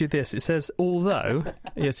read you this. It says, although,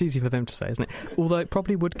 yeah, it's easy for them to say, isn't it? Although it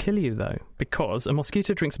probably would kill you, though, because a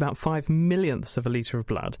mosquito drinks about 5 millionths of a litre of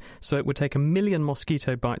blood, so it would take 1 million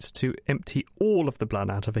mosquito bites to empty all of the blood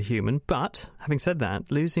out of a human. But, having said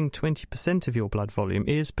that, losing 20% of your blood volume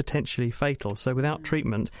is potentially fatal, so without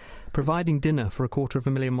treatment, providing dinner for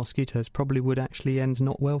 250,000 mosquitoes probably would actually end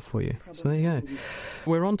not well for you. So there you go.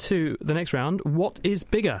 We're on to the next round. What is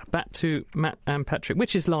bigger? Back to Matt and Patrick.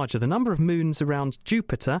 Which is larger, the number of moons around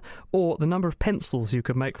Jupiter or the number of pencils you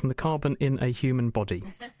could make from the carbon in a human body?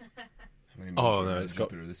 Oh, no, it's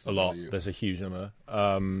got a lot. There's a huge number.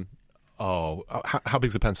 How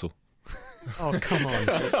big's a pencil? Oh, come on.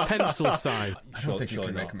 Pencil size. I don't think you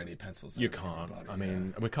can make many pencils. You can't. I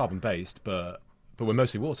mean, we're carbon-based, but we're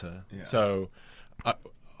mostly water. Yeah. So,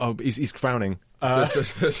 he's frowning.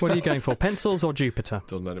 What are you going for, pencils or Jupiter?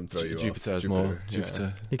 Don't let him throw you Jupiter off. Is more.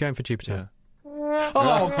 Jupiter. You're going for Jupiter? Yeah.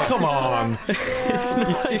 Oh, come on.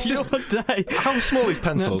 It's just your day. How small is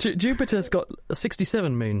pencils? Now, Jupiter's got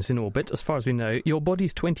 67 moons in orbit, as far as we know. Your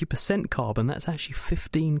body's 20% carbon. That's actually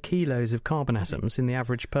 15 kilos of carbon atoms in the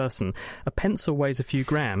average person. A pencil weighs a few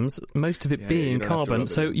grams, most of it being carbon,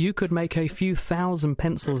 so you could make a few thousand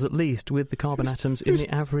pencils at least with the carbon atoms in the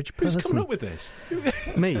average person. Who's coming up with this?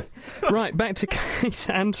 Me. Right, back to Kate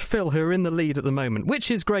and Phil, who are in the lead at the moment.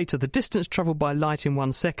 Which is greater, the distance travelled by light in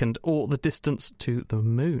 1 second or the distance to the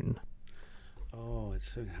moon? Oh,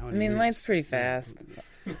 it's so. I mean, light's pretty fast.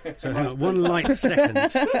 So hang on, 1 light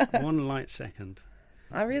second. 1 light second.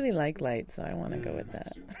 I really like light, so I want to go with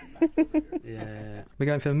that. Yeah. We're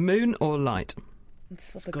going for the moon or light?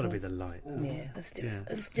 It's got to be the light. Yeah, let's do it.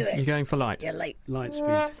 Let's do it. You're going for light? Yeah, light. Light speed.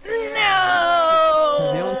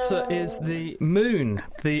 No! The answer is the moon.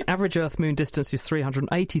 The average Earth-Moon distance is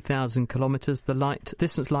 380,000 kilometres. The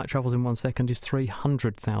distance light travels in 1 second is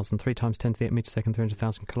 300,000. 3 times 10 to the 8 metre second,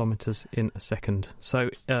 300,000 kilometres in a second. So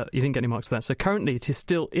you didn't get any marks for that. So currently it is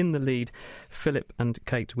still in the lead, Philip and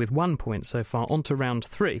Kate, with 1 point so far. On to round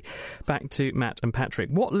 3. Back to Matt and Patrick.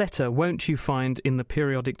 What letter won't you find in the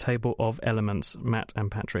periodic table of elements, Matt and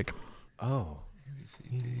Patrick? Oh.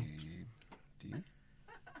 D.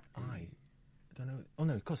 I don't know. Oh,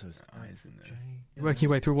 no, of course it was I's in there. J. You're working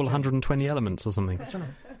your way through all 120 elements or something. You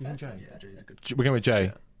going J? Yeah, J's a good. We're going with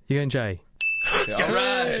J. You're going J.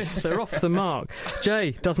 Yes! They're off the mark.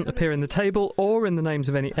 J doesn't appear in the table or in the names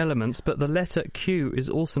of any elements, but the letter Q is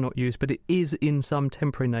also not used, but it is in some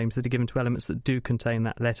temporary names that are given to elements that do contain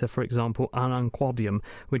that letter. For example, anunquadium,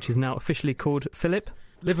 which is now officially called, Philip?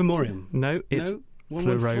 Livermorium. No, it's...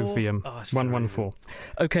 114? Fluorovium. 114.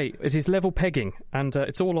 OK, it is level pegging, and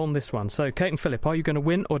it's all on this one. So, Kate and Philip, are you going to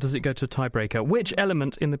win, or does it go to a tiebreaker? Which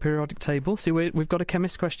element in the periodic table... See, we've got a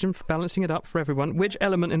chemist question for balancing it up for everyone. Which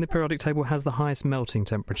element in the periodic table has the highest melting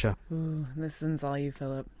temperature? Ooh, this one's all you,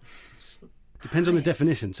 Philip. Depends on the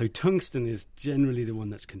definition. So tungsten is generally the one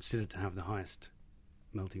that's considered to have the highest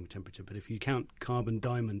melting temperature. But if you count carbon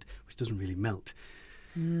diamond, which doesn't really melt...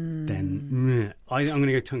 Then I'm going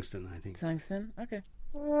to go tungsten, I think. Tungsten? Okay.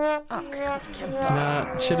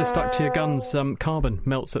 Should have stuck to your guns. Carbon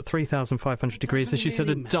melts at 3,500 degrees. As you said,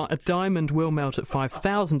 a diamond will melt at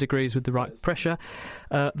 5,000 degrees with the right pressure.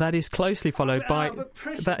 That is closely followed by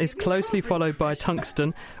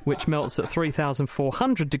tungsten, which melts at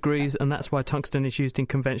 3,400 degrees, and that's why tungsten is used in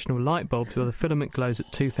conventional light bulbs, where the filament glows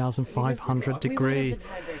at 2,500 degrees.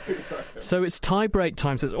 So it's tie-break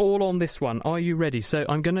time. So it's all on this one. Are you ready? So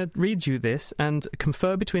I'm going to read you this and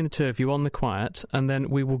confer between the two of you on the quiet, and then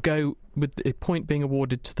we will go with a point being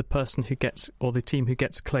awarded to the person who gets, or the team who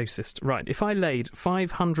gets closest. Right, if I laid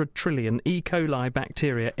 500 trillion E. coli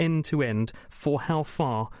bacteria end to end, for how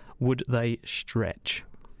far would they stretch?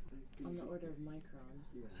 On the order of microns.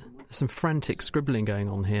 There's some frantic scribbling going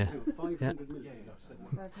on here. Yeah.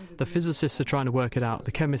 The physicists are trying to work it out.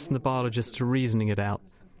 The chemists and the biologists are reasoning it out.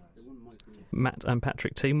 Matt and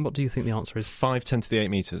Patrick team, what do you think the answer is? 5 10 to the 8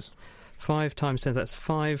 metres. 5 times 10, that's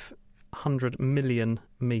 500 million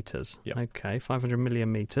metres. Yep. Okay, 500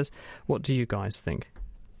 million metres. What do you guys think?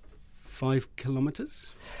 5 kilometres?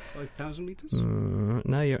 5,000 metres?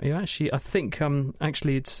 No, you're actually... I think,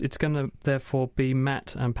 actually, it's going to, therefore, be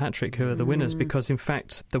Matt and Patrick who are the winners, because, in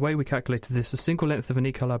fact, the way we calculated this, the single length of an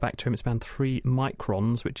E. coli bacterium is around 3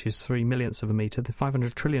 microns, which is 3 millionths of a metre. The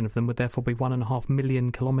 500 trillion of them would, therefore, be 1.5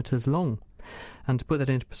 million kilometres long. And to put that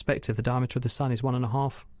into perspective, the diameter of the sun is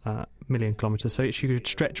 1.5 million kilometres, so it should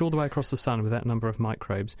stretch all the way across the sun with that number of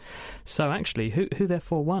microbes. So actually, who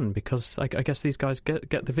therefore won? Because I guess these guys get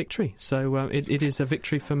the victory. So it is a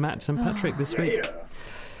victory for Matt and Patrick this week.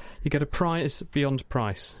 You get a prize beyond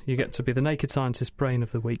price. You get to be the Naked Scientist Brain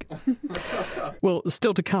of the Week. Well,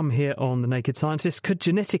 still to come here on The Naked Scientist, could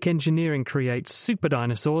genetic engineering create super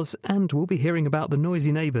dinosaurs? And we'll be hearing about the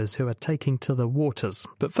noisy neighbours who are taking to the waters.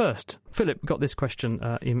 But first, Philip got this question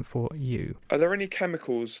in for you. Are there any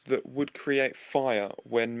chemicals that would create fire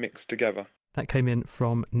when mixed together? That came in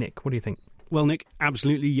from Nick. What do you think? Well, Nick,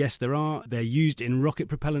 absolutely, yes, there are. They're used in rocket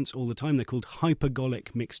propellants all the time. They're called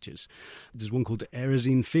hypergolic mixtures. There's one called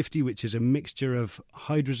Aerosine 50, which is a mixture of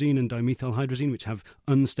hydrazine and dimethylhydrazine, which have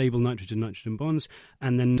unstable nitrogen-nitrogen bonds,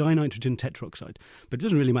 and then dinitrogen tetroxide. But it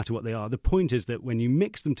doesn't really matter what they are. The point is that when you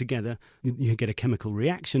mix them together, you get a chemical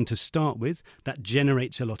reaction to start with that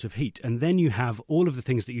generates a lot of heat. And then you have all of the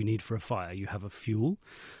things that you need for a fire. You have a fuel,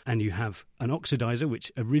 and you have an oxidizer,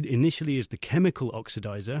 which initially is the chemical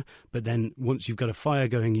oxidizer, but then once you've got a fire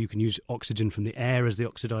going, you can use oxygen from the air as the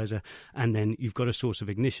oxidizer, and then you've got a source of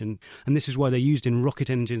ignition. And this is why they're used in rocket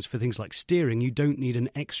engines for things like steering. You don't need an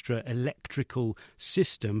extra electrical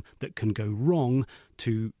system that can go wrong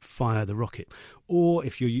to fire the rocket. Or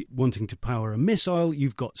if you're wanting to power a missile,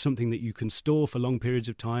 you've got something that you can store for long periods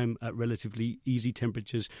of time at relatively easy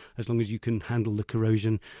temperatures, as long as you can handle the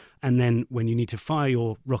corrosion. And then when you need to fire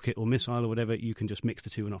your rocket or missile or whatever, you can just mix the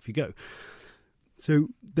two and off you go. So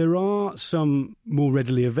there are some more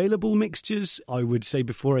readily available mixtures. I would say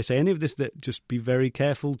before I say any of this that just be very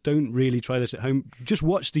careful. Don't really try this at home. Just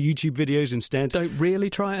watch the YouTube videos instead. Don't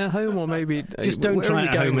really try it at home, or maybe... Just don't try it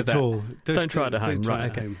at home at all. Don't try it at home,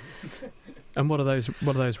 right, okay. And what are those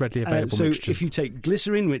readily available so mixtures? If you take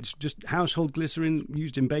glycerin, which just household glycerin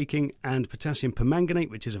used in baking, and potassium permanganate,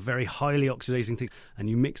 which is a very highly oxidizing thing, and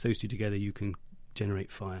you mix those two together, you can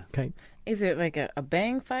generate fire. Okay. Is it like a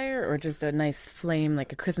bang fire or just a nice flame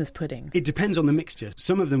like a Christmas pudding? It depends on the mixture.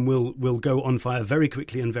 Some of them will go on fire very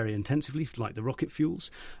quickly and very intensively, like the rocket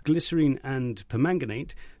fuels. Glycerin and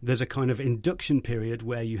permanganate, there's a kind of induction period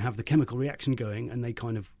where you have the chemical reaction going and they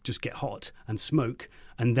kind of just get hot and smoke,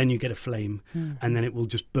 and then you get a flame, and then it will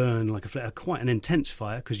just burn like a flame. Quite an intense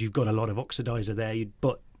fire because you've got a lot of oxidizer there,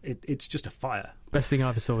 but it's just a fire. Best thing I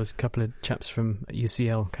ever saw was a couple of chaps from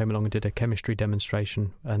UCL came along and did a chemistry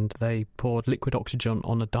demonstration, and they poured liquid oxygen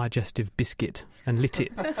on a digestive biscuit and lit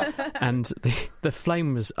it, and the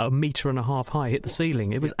flame was 1.5 meters high, hit the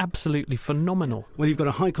ceiling. It was absolutely phenomenal. Well, you've got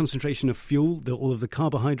a high concentration of fuel, all of the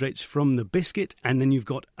carbohydrates from the biscuit, and then you've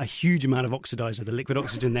got a huge amount of oxidizer, the liquid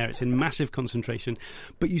oxygen there. It's in massive concentration,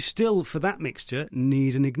 but you still, for that mixture,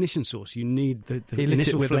 need an ignition source. You need the he lit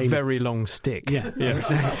initial it with flame. a very long stick. Yeah. Yeah.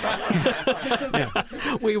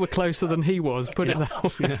 We were closer than he was, put it that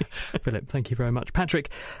way. Yeah. Philip, thank you very much. Patrick,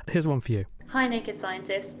 here's one for you. Hi, Naked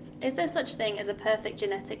Scientists. Is there such thing as a perfect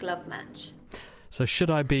genetic love match? So should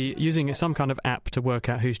I be using some kind of app to work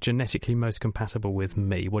out who's genetically most compatible with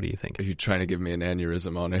me? What do you think? Are you trying to give me an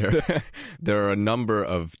aneurysm on air? There are a number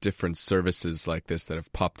of different services like this that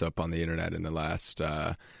have popped up on the internet in the last,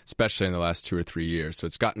 especially in the last 2 or 3 years. So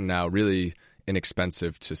it's gotten now really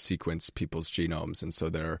inexpensive to sequence people's genomes, and so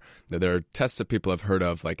there are tests that people have heard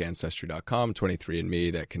of, like Ancestry.com,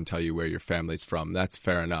 23andMe, that can tell you where your family's from. That's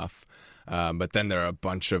fair enough, but then there are a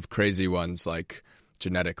bunch of crazy ones like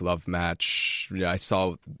Genetic Love Match. Yeah, I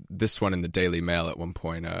saw this one in the Daily Mail at one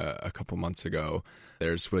point a couple months ago.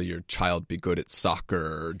 There's Will Your Child Be Good at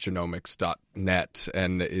Soccer, or genomics.net,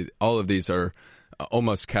 and all of these are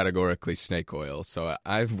almost categorically snake oil. So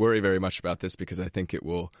I worry very much about this because I think it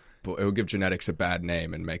will give genetics a bad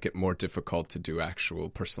name and make it more difficult to do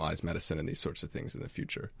actual personalized medicine and these sorts of things in the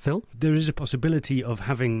future. Phil? There is a possibility of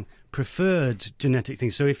having preferred genetic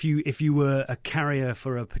things. So if you were a carrier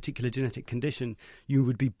for a particular genetic condition, you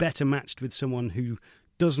would be better matched with someone who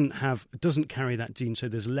doesn't carry that gene, so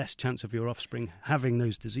there's less chance of your offspring having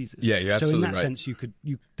those diseases. Yeah, you're absolutely right. So in that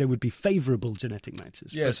sense, there would be favourable genetic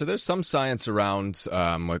matches. Yeah, so there's some science around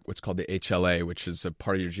what's called the HLA, which is a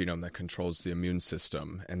part of your genome that controls the immune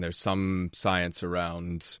system, and there's some science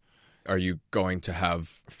around, are you going to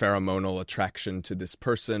have pheromonal attraction to this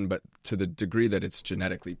person, but to the degree that it's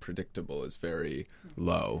genetically predictable is very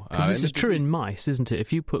low. This is true in mice, isn't it?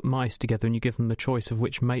 If you put mice together and you give them the choice of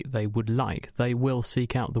which mate they would like, they will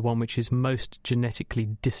seek out the one which is most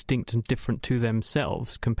genetically distinct and different to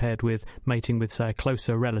themselves compared with mating with, say, a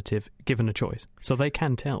closer relative, given a choice. So they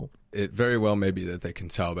can tell. It very well may be that they can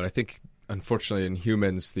tell, but I think, unfortunately, in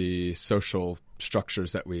humans, the social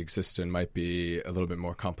structures that we exist in might be a little bit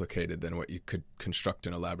more complicated than what you could construct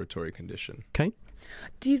in a laboratory condition. Okay.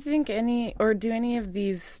 Do you think do any of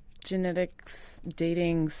these genetics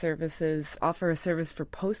dating services offer a service for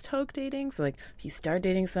post-hoc dating? So, like, if you start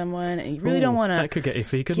dating someone and you really don't want that could get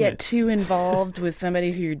iffy, couldn't get it? too involved with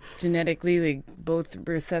somebody who you're genetically, like, both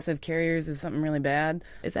recessive carriers of something really bad,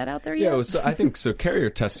 is that out there yet? Yeah, well, so I think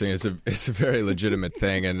carrier testing is a very legitimate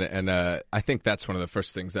thing, and I think that's one of the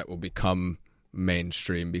first things that will become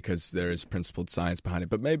mainstream because there is principled science behind it.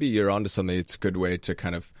 But maybe you're onto something. It's a good way to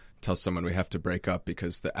kind of tell someone we have to break up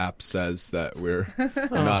because the app says that we're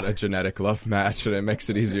not a genetic love match, and it makes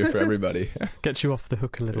it easier for everybody. Gets you off the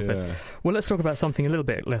hook a little bit. Well, let's talk about something a little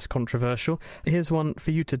bit less controversial. Here's one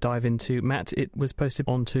for you to dive into, Matt. It was posted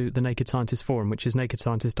onto the Naked Scientist forum, which is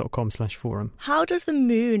nakedscientist.com/forum. How does the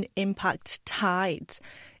moon impact tides,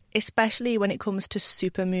 especially when it comes to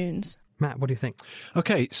supermoons? Matt, what do you think?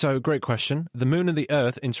 Okay, so great question. The moon and the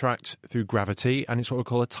earth interact through gravity, and it's what we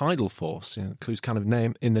call a tidal force. Clue's kind of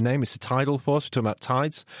name in the name. It's a tidal force. We're talking about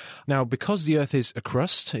tides. Now, because the earth is a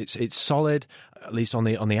crust, it's solid, at least on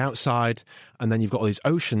the outside, and then you've got all these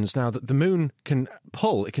oceans. Now, the moon can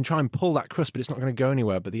try and pull that crust, but it's not going to go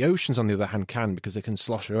anywhere. But the oceans, on the other hand, can, because they can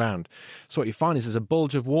slosh around. So what you find is there's a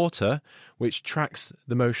bulge of water which tracks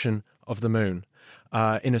the motion of the moon.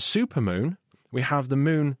 In a supermoon, we have the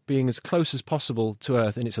moon being as close as possible to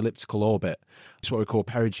Earth in its elliptical orbit. It's what we call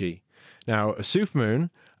perigee. Now, a supermoon,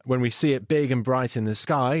 when we see it big and bright in the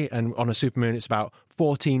sky, and on a supermoon it's about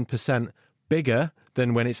 14% bigger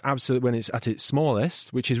than when it's at its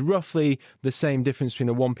smallest, which is roughly the same difference between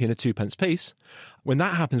a 1p and a 2p piece. When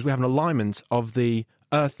that happens, we have an alignment of the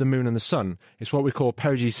Earth, the Moon, and the Sun. It's what we call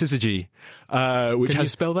perigee-syzygy. Can you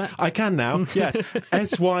spell that? I can now, yes.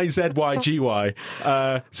 S-Y-Z-Y-G-Y.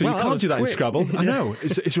 So you can't do that in Scrabble. I know.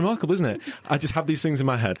 It's remarkable, isn't it? I just have these things in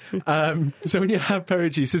my head. So when you have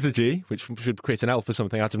perigee-syzygy, which should create an L for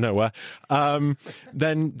something out of nowhere,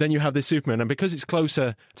 then you have this supermoon. And because it's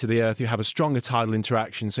closer to the Earth, you have a stronger tidal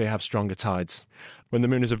interaction, so you have stronger tides. When the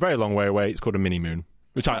moon is a very long way away, it's called a mini-moon.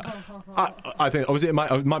 Which I think, it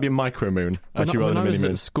might be a micro-moon, actually, rather than a mini-moon. When I was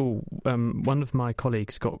at school, one of my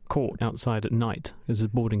colleagues got caught outside at night. It was a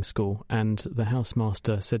boarding school, and the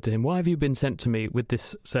housemaster said to him, "Why have you been sent to me with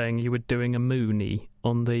this saying you were doing a moonie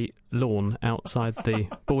on the lawn outside the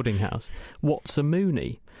boarding house? What's a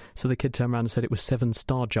moonie?" So the kid turned around and said it was 7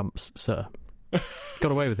 star jumps, sir.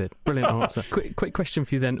 Got away with it. Brilliant answer. Quick question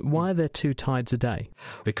for you then. Why are there 2 tides a day?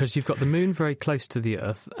 Because you've got the moon very close to the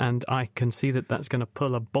Earth, and I can see that that's going to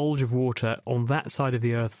pull a bulge of water on that side of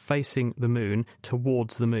the Earth facing the moon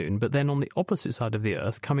towards the moon. But then on the opposite side of the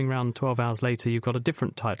Earth, coming round 12 hours later, you've got a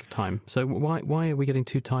different tidal time. So why are we getting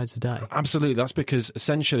 2 tides a day? Absolutely. That's because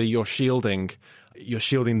essentially you're shielding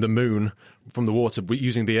the moon from the water,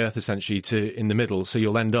 using the Earth essentially in the middle. So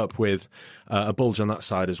you'll end up with a bulge on that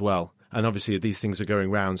side as well. And obviously these things are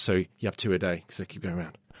going round, so you have 2 a day because they keep going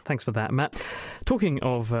round. Thanks for that, Matt. Talking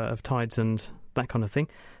of tides and that kind of thing,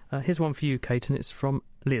 here's one for you, Kate, and it's from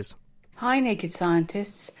Liz. Hi, Naked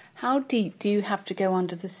Scientists. How deep do you have to go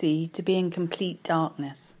under the sea to be in complete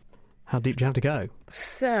darkness? How deep do you have to go?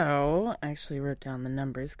 So, I actually wrote down the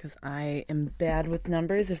numbers because I am bad with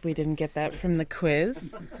numbers if we didn't get that from the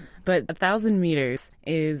quiz. But 1,000 meters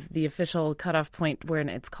is the official cutoff point where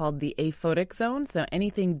it's called the aphotic zone. So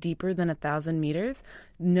anything deeper than 1,000 meters,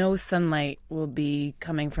 no sunlight will be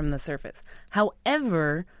coming from the surface.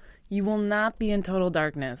 However, you will not be in total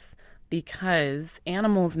darkness because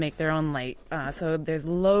animals make their own light. So there's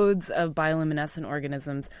loads of bioluminescent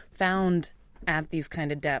organisms found at these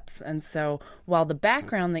kind of depths. And so while the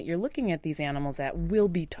background that you're looking at these animals at will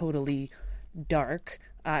be totally dark,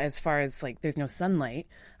 as far as like there's no sunlight,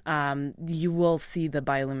 you will see the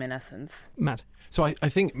bioluminescence. Matt? So I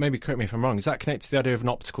think, maybe correct me if I'm wrong, is that connected to the idea of an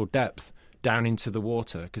optical depth down into the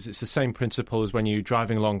water? Because it's the same principle as when you're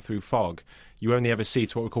driving along through fog. You only ever see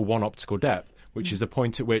to what we call one optical depth, which is the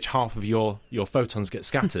point at which half of your photons get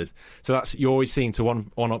scattered. So you're always seeing to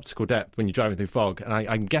one optical depth when you're driving through fog. And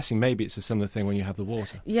I'm guessing maybe it's a similar thing when you have the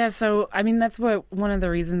water. Yeah, so, I mean, that's one of the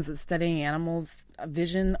reasons that studying animals'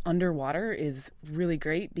 vision underwater is really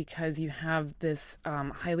great, because you have this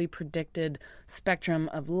highly predicted spectrum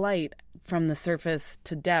of light from the surface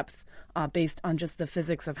to depth based on just the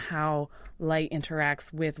physics of how light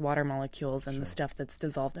interacts with water molecules and the stuff that's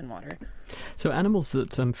dissolved in water. So animals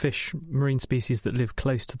that fish, marine species that live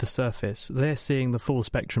close to the surface, they're seeing the full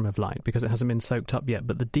spectrum of light because it hasn't been soaked up yet.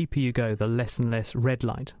 But the deeper you go, the less and less red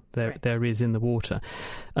light there is in the water.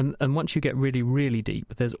 And once you get really, really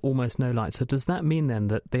deep, there's almost no light. So does that mean then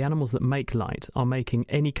that the animals that make light are making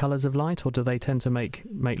any colours of light, or do they tend to make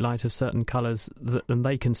light of certain colours and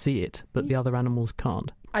they can see it, but the other animals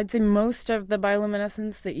can't? I'd say most of the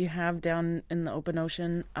bioluminescence that you have down in the open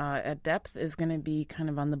ocean at depth is going to be kind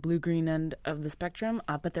of on the blue-green end of the spectrum.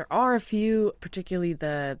 But there are a few, particularly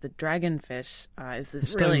the dragonfish.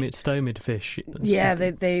 Stomid fish. Yeah,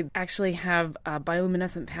 they actually have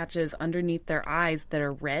bioluminescent patches underneath their eyes that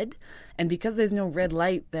are red. And because there's no red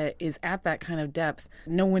light that is at that kind of depth,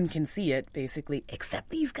 no one can see it, basically,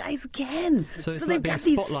 except these guys can. So it's like being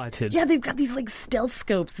spotlighted. Yeah, they've got these like stealth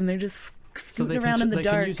scopes, and they're just scooting around in the dark.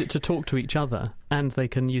 They can use it to talk to each other, and they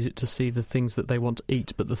can use it to see the things that they want to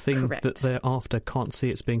eat, but the thing that they're after can't see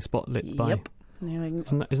it's being spotlit by. Yep.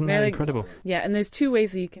 Isn't that incredible? Yeah, and there's 2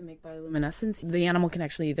 ways that you can make bioluminescence. The animal can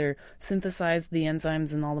actually either synthesize the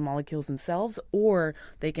enzymes and all the molecules themselves, or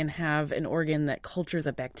they can have an organ that cultures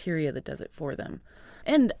a bacteria that does it for them.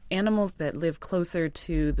 And animals that live closer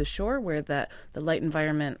to the shore, where the light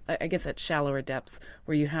environment, I guess at shallower depths,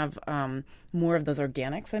 where you have more of those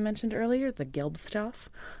organics I mentioned earlier, the gelb stuff,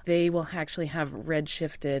 they will actually have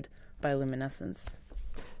red-shifted bioluminescence.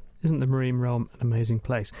 Isn't the marine realm an amazing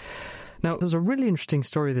place? Now, there's a really interesting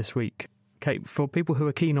story this week, Kate, for people who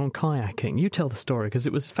are keen on kayaking. You tell the story, because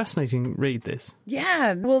it was a fascinating read, this.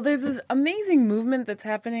 Yeah, well, there's this amazing movement that's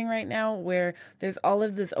happening right now where there's all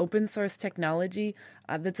of this open source technology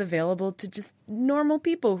that's available to just normal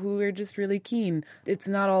people who are just really keen. It's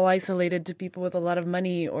not all isolated to people with a lot of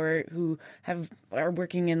money or who are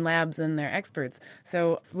working in labs and they're experts.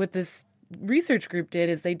 So what this research group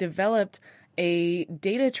did is they developed a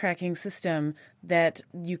data tracking system that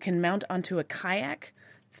you can mount onto a kayak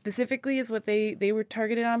specifically is what they were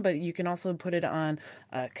targeted on, but you can also put it on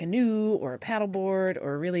a canoe or a paddleboard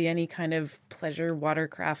or really any kind of pleasure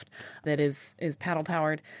watercraft that is paddle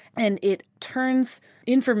powered. And it turns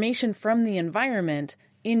information from the environment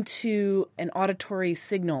into an auditory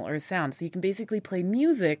signal or sound. So you can basically play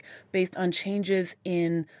music based on changes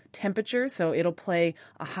in temperature. So it'll play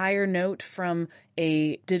a higher note from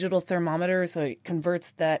a digital thermometer. So it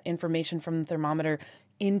converts that information from the thermometer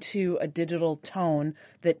into a digital tone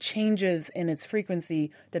that changes in its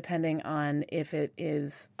frequency depending on if it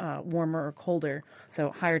is warmer or colder.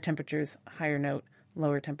 So higher temperatures, higher note,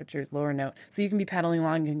 lower temperatures, lower note. So you can be paddling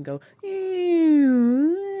along and go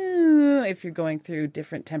if you're going through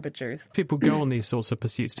different temperatures. People go on these sorts of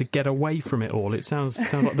pursuits to get away from it all. It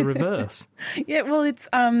sounds like the reverse. Yeah, well, it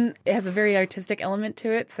has a very artistic element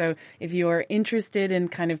to it. So if you're interested in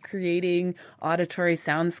kind of creating auditory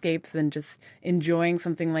soundscapes and just enjoying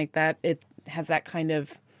something like that, it has that kind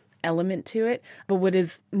of element to it. But what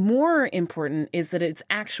is more important is that it's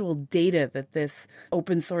actual data that this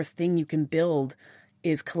open source thing you can build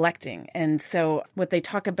is collecting. And so what they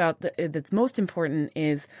talk about that's most important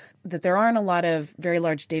is that there aren't a lot of very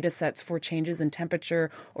large data sets for changes in temperature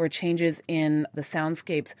or changes in the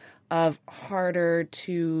soundscapes of harder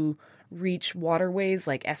to reach waterways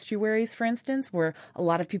like estuaries, for instance, where a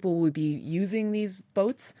lot of people would be using these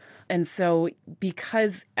boats. And so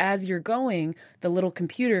because as you're going, the little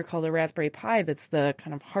computer called a Raspberry Pi that's the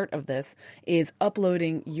kind of heart of this is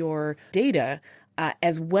uploading your data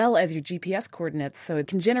as well as your GPS coordinates. So it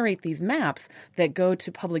can generate these maps that go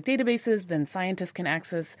to public databases, then scientists can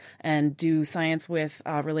access and do science with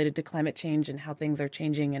related to climate change and how things are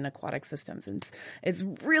changing in aquatic systems. And it's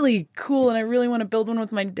really cool, and I really want to build one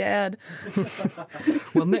with my dad.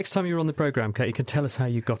 Well, next time you're on the programme, Kate, you can tell us how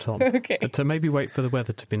you got on. Okay. But maybe wait for the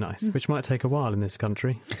weather to be nice, which might take a while in this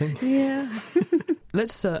country, I think. Yeah.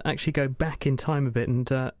 Let's actually go back in time a bit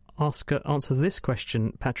and answer this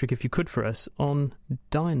question, Patrick, if you could, for us, on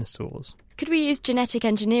dinosaurs. Could we use genetic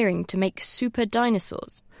engineering to make super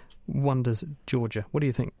dinosaurs? Wonders Georgia. What do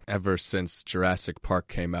you think? Ever since Jurassic Park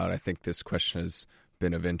came out, I think this question has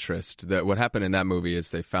been of interest. What happened in that movie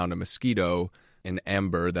is they found a mosquito in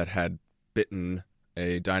amber that had bitten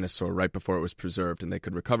a dinosaur right before it was preserved, and they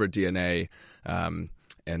could recover DNA and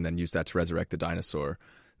then use that to resurrect the dinosaur.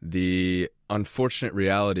 The unfortunate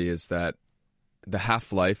reality is that the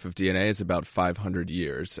half-life of DNA is about 500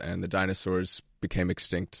 years, and the dinosaurs became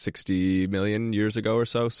extinct 60 million years ago or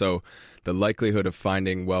so. So the likelihood of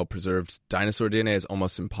finding well-preserved dinosaur DNA is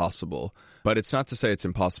almost impossible. But it's not to say it's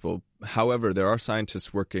impossible. However, there are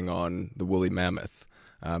scientists working on the woolly mammoth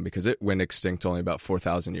because it went extinct only about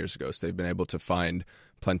 4,000 years ago. So they've been able to find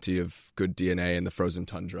plenty of good DNA in the frozen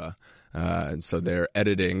tundra. And so they're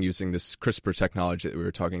editing using this CRISPR technology that we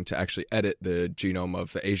were talking to actually edit the genome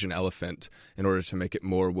of the Asian elephant in order to make it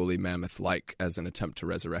more woolly mammoth-like as an attempt to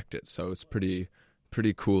resurrect it. So it's pretty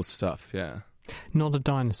cool stuff, yeah. Not a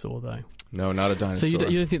dinosaur, though. No, not a dinosaur. So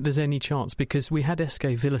you don't think there's any chance? Because we had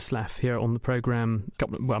Eske Willeslav here on the programme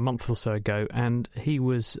a month or so ago, and he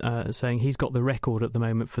was saying he's got the record at the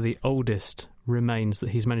moment for the oldest remains that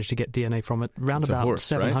he's managed to get DNA from at around about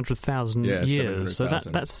 700,000 years. 700,000.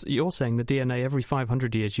 So that's you're saying the DNA every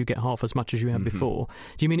 500 years you get half as much as you had before.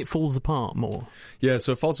 Do you mean it falls apart more? Yeah,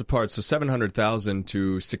 so it falls apart. So 700,000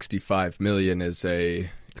 to 65 million is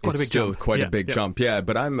quite a big jump. Quite a big jump, yeah.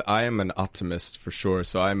 But I am an optimist for sure,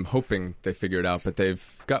 so I'm hoping they figure it out. But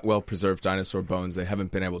they've got well-preserved dinosaur bones. They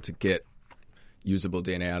haven't been able to get usable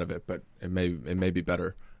DNA out of it, but it may be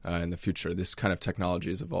better in the future. This kind of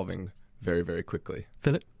technology is evolving very, very quickly.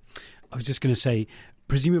 Philip? I was just going to say,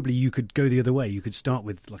 presumably you could go the other way. You could start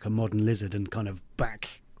with like a modern lizard and kind of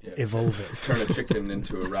evolve it. Turn a chicken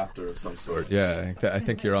into a raptor of some sort. Yeah, I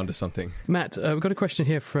think you're onto something. Matt, we've got a question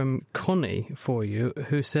here from Connie for you,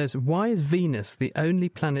 who says, why is Venus the only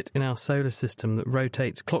planet in our solar system that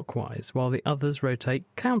rotates clockwise while the others rotate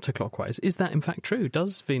counterclockwise? Is that in fact true?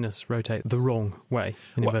 Does Venus rotate the wrong way,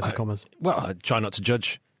 in inverted commas? Well, I try not to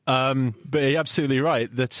judge. But you're absolutely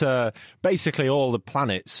right that basically all the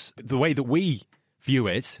planets, the way that we view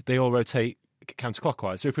it, they all rotate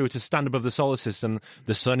counterclockwise. So if we were to stand above the solar system,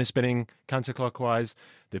 the sun is spinning counterclockwise,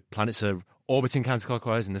 the planets are orbiting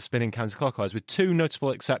counterclockwise and they're spinning counterclockwise, with two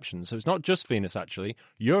notable exceptions. So it's not just Venus, actually.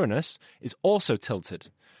 Uranus is also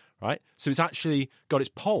tilted, right? So it's actually got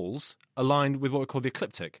its poles aligned with what we call the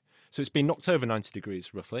ecliptic. So it's been knocked over 90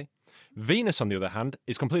 degrees, roughly. Venus, on the other hand,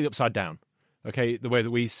 is completely upside down. Okay, the way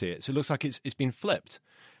that we see it. So it looks like it's been flipped.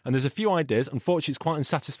 And there's a few ideas. Unfortunately, it's quite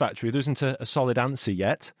unsatisfactory. There isn't a solid answer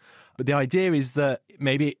yet. But the idea is that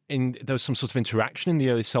maybe there was some sort of interaction in the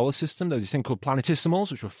early solar system. There was this thing called planetismals,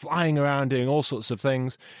 which were flying around doing all sorts of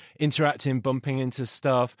things, interacting, bumping into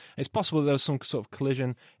stuff. It's possible there was some sort of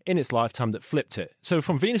collision in its lifetime that flipped it. So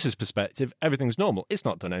from Venus's perspective, everything's normal. It's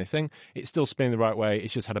not done anything. It's still spinning the right way.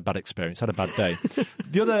 It's just had a bad experience, had a bad day.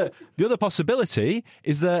 The other possibility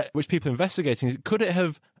is that, which people are investigating, is could it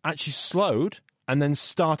have actually slowed and then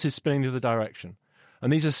started spinning the other direction?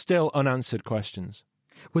 And these are still unanswered questions.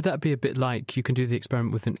 Would that be a bit like you can do the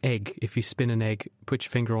experiment with an egg? If you spin an egg, put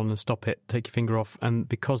your finger on and stop it, take your finger off, and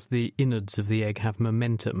because the innards of the egg have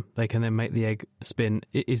momentum, they can then make the egg spin.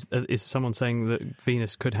 Is someone saying that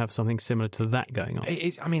Venus could have something similar to that going on?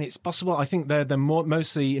 It's possible. I think they're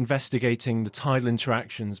mostly investigating the tidal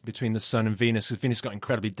interactions between the Sun and Venus, because Venus has got an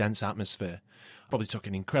incredibly dense atmosphere. Probably took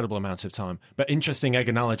an incredible amount of time. But interesting egg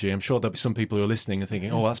analogy. I'm sure there'll be some people who are listening and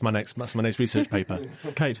thinking, oh, that's my next research paper.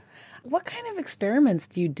 Kate? What kind of experiments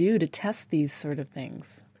do you do to test these sort of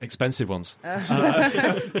things? Expensive ones.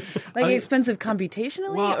 Expensive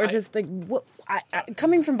computationally? Or just like,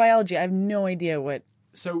 coming from biology, I have no idea what...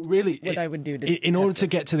 So really, what I would do in order to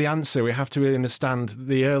get to the answer, we have to really understand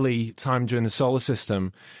the early time during the solar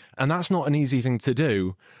system, and that's not an easy thing to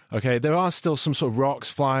do. Okay, there are still some sort of rocks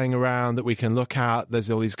flying around that we can look at.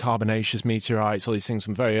 There's all these carbonaceous meteorites, all these things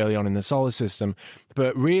from very early on in the solar system.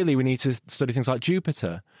 But really, we need to study things like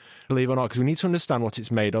Jupiter, believe it or not, because we need to understand what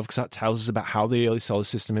it's made of, because that tells us about how the early solar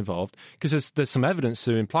system evolved. Because there's some evidence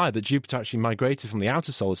to imply that Jupiter actually migrated from the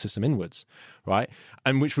outer solar system inwards, right?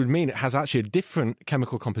 And which would mean it has actually a different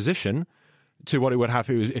chemical composition to what it would have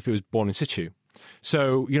if it was born in situ.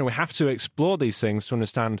 So, we have to explore these things to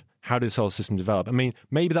understand how did the solar system develop. I mean,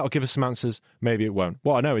 maybe that'll give us some answers, maybe it won't.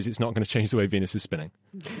 What I know is it's not going to change the way Venus is spinning.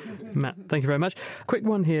 Matt, thank you very much. Quick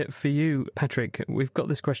one here for you, Patrick. We've got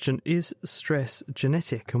this question, is stress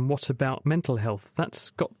genetic? And what about mental health?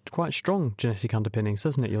 That's got quite strong genetic underpinnings,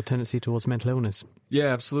 doesn't it, your tendency towards mental illness?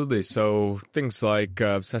 Yeah, absolutely. So things like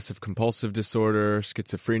obsessive-compulsive disorder,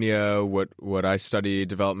 schizophrenia, what I study,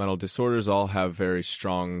 developmental disorders, all have very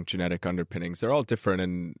strong genetic underpinnings. They're all different,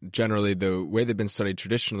 and generally the way they've been studied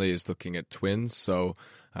traditionally is looking at twins. So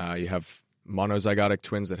you have monozygotic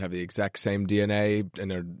twins that have the exact same DNA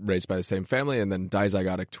and are raised by the same family, and then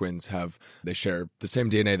dizygotic twins they share the same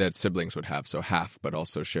DNA that siblings would have, so half, but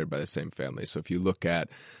also shared by the same family. So if you look at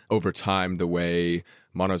over time the way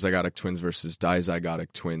monozygotic twins versus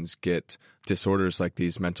dizygotic twins get disorders like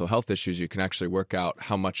these mental health issues, you can actually work out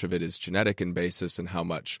how much of it is genetic in basis and how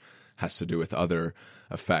much has to do with other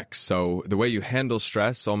effects. So the way you handle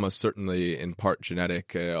stress, almost certainly in part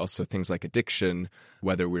genetic, also things like addiction,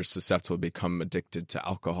 whether we're susceptible to become addicted to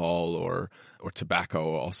alcohol or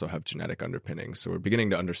tobacco, also have genetic underpinnings. So we're beginning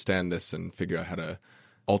to understand this and figure out how to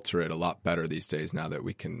alter it a lot better these days now that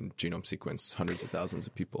we can genome sequence hundreds of thousands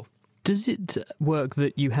of people. Does it work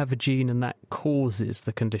that you have a gene and that causes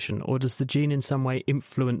the condition, or does the gene in some way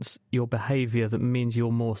influence your behaviour that means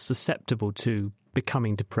you're more susceptible to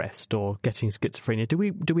becoming depressed or getting schizophrenia?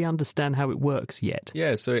 Do we understand how it works yet?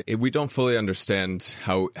 Yeah, so we don't fully understand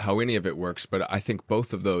how any of it works, but I think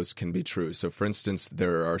both of those can be true. So for instance,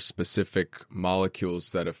 there are specific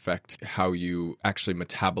molecules that affect how you actually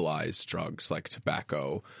metabolize drugs like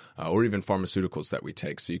tobacco or even pharmaceuticals that we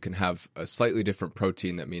take. So you can have a slightly different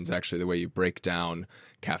protein that means actually the way you break down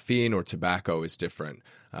caffeine or tobacco is different.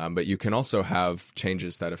 But you can also have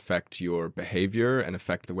changes that affect your behavior and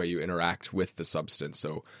affect the way you interact with the substance.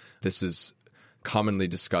 So this is commonly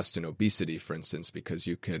discussed in obesity, for instance, because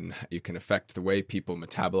you can affect the way people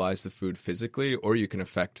metabolize the food physically, or you can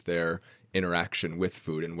affect their interaction with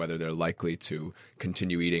food and whether they're likely to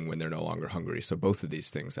continue eating when they're no longer hungry. So both of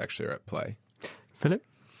these things actually are at play. Philip?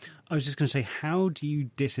 I was just going to say, how do you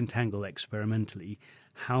disentangle experimentally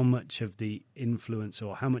how much of the influence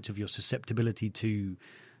or how much of your susceptibility to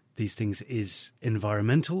these things is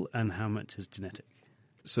environmental and how much is genetic?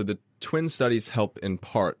 So the twin studies help in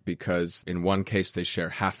part because in one case they share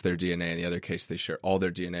half their DNA, in the other case they share all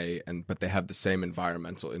their DNA, but they have the same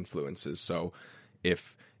environmental influences. So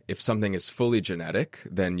if something is fully genetic,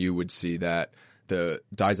 then you would see that the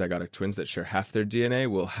dizygotic twins that share half their DNA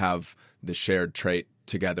will have the shared trait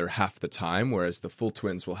together half the time, whereas the full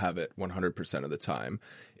twins will have it 100% of the time.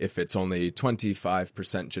 If it's only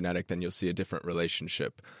 25% genetic, then you'll see a different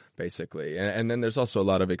relationship, basically. And then there's also a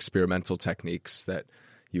lot of experimental techniques that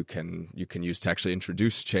you can use to actually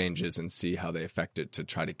introduce changes and see how they affect it to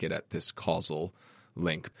try to get at this causal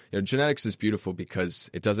link. Genetics is beautiful because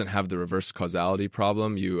it doesn't have the reverse causality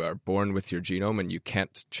problem. You are born with your genome and you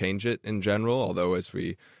can't change it in general, although as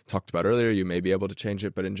we talked about earlier, you may be able to change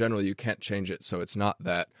it, but in general, you can't change it. So it's not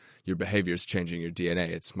that your behavior is changing your DNA.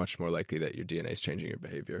 It's much more likely that your DNA is changing your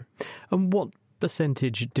behavior. And what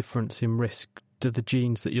percentage difference in risk do the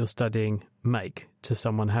genes that you're studying make to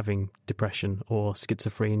someone having depression or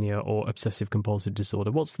schizophrenia or obsessive compulsive disorder?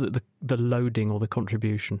 What's the loading or the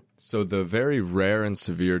contribution? So the very rare and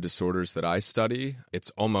severe disorders that I study,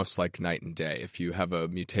 it's almost like night and day. If you have a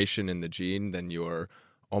mutation in the gene, then you're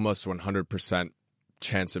almost 100%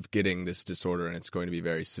 chance of getting this disorder, and it's going to be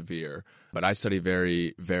very severe. But I study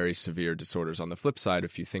very, very severe disorders. On the flip side,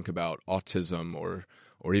 if you think about autism or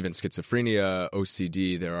even schizophrenia,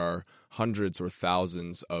 OCD, there are hundreds or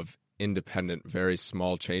thousands of independent, very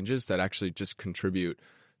small changes that actually just contribute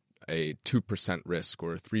a 2% risk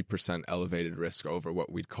or a 3% elevated risk over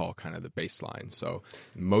what we'd call kind of the baseline. So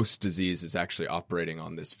most disease is actually operating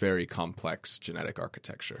on this very complex genetic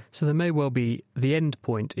architecture. So there may well be the end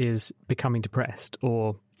point is becoming depressed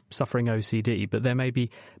or suffering OCD, but there may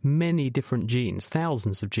be many different genes,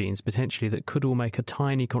 thousands of genes potentially, that could all make a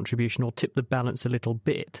tiny contribution or tip the balance a little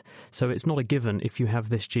bit. So it's not a given if you have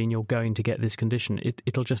this gene, you're going to get this condition.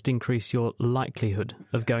 It'll just increase your likelihood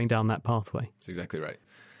of going down that pathway. That's exactly right.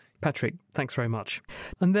 Patrick, thanks very much.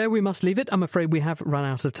 And there we must leave it. I'm afraid we have run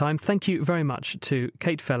out of time. Thank you very much to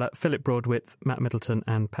Kate Feller, Phillip Broadwith, Matt Middleton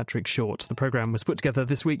and Patrick Short. The programme was put together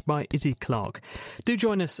this week by Izzy Clark. Do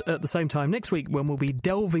join us at the same time next week when we'll be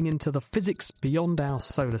delving into the physics beyond our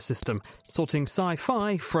solar system, sorting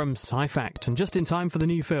sci-fi from sci-fact, and just in time for the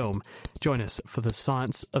new film. Join us for the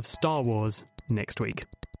science of Star Wars next week.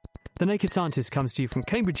 The Naked Scientist comes to you from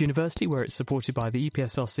Cambridge University, where it's supported by the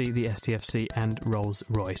EPSRC, the STFC and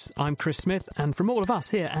Rolls-Royce. I'm Chris Smith, and from all of us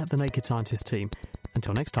here at the Naked Scientist team,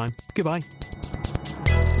 until next time, goodbye.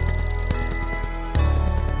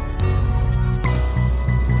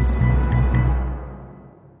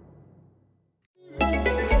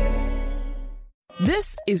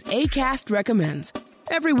 This is Acast Recommends.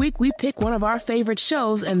 Every week we pick one of our favorite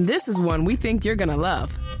shows, and this is one we think you're going to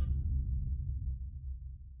love.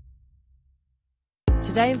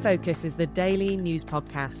 Today in Focus is the daily news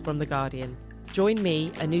podcast from The Guardian. Join me,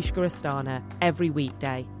 Anushka Astana, every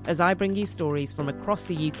weekday as I bring you stories from across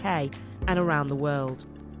the UK and around the world.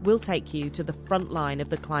 We'll take you to the front line of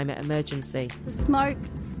the climate emergency. The smoke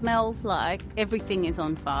smells like everything is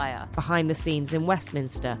on fire. Behind the scenes in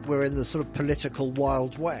Westminster. We're in the sort of political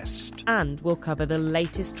Wild West. And we'll cover the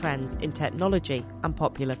latest trends in technology and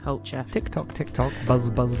popular culture. TikTok, TikTok, buzz,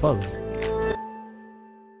 buzz, buzz.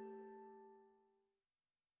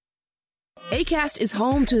 Acast is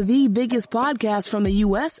home to the biggest podcasts from the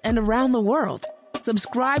US and around the world.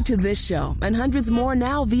 Subscribe to this show and hundreds more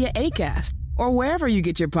now via Acast or wherever you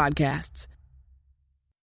get your podcasts.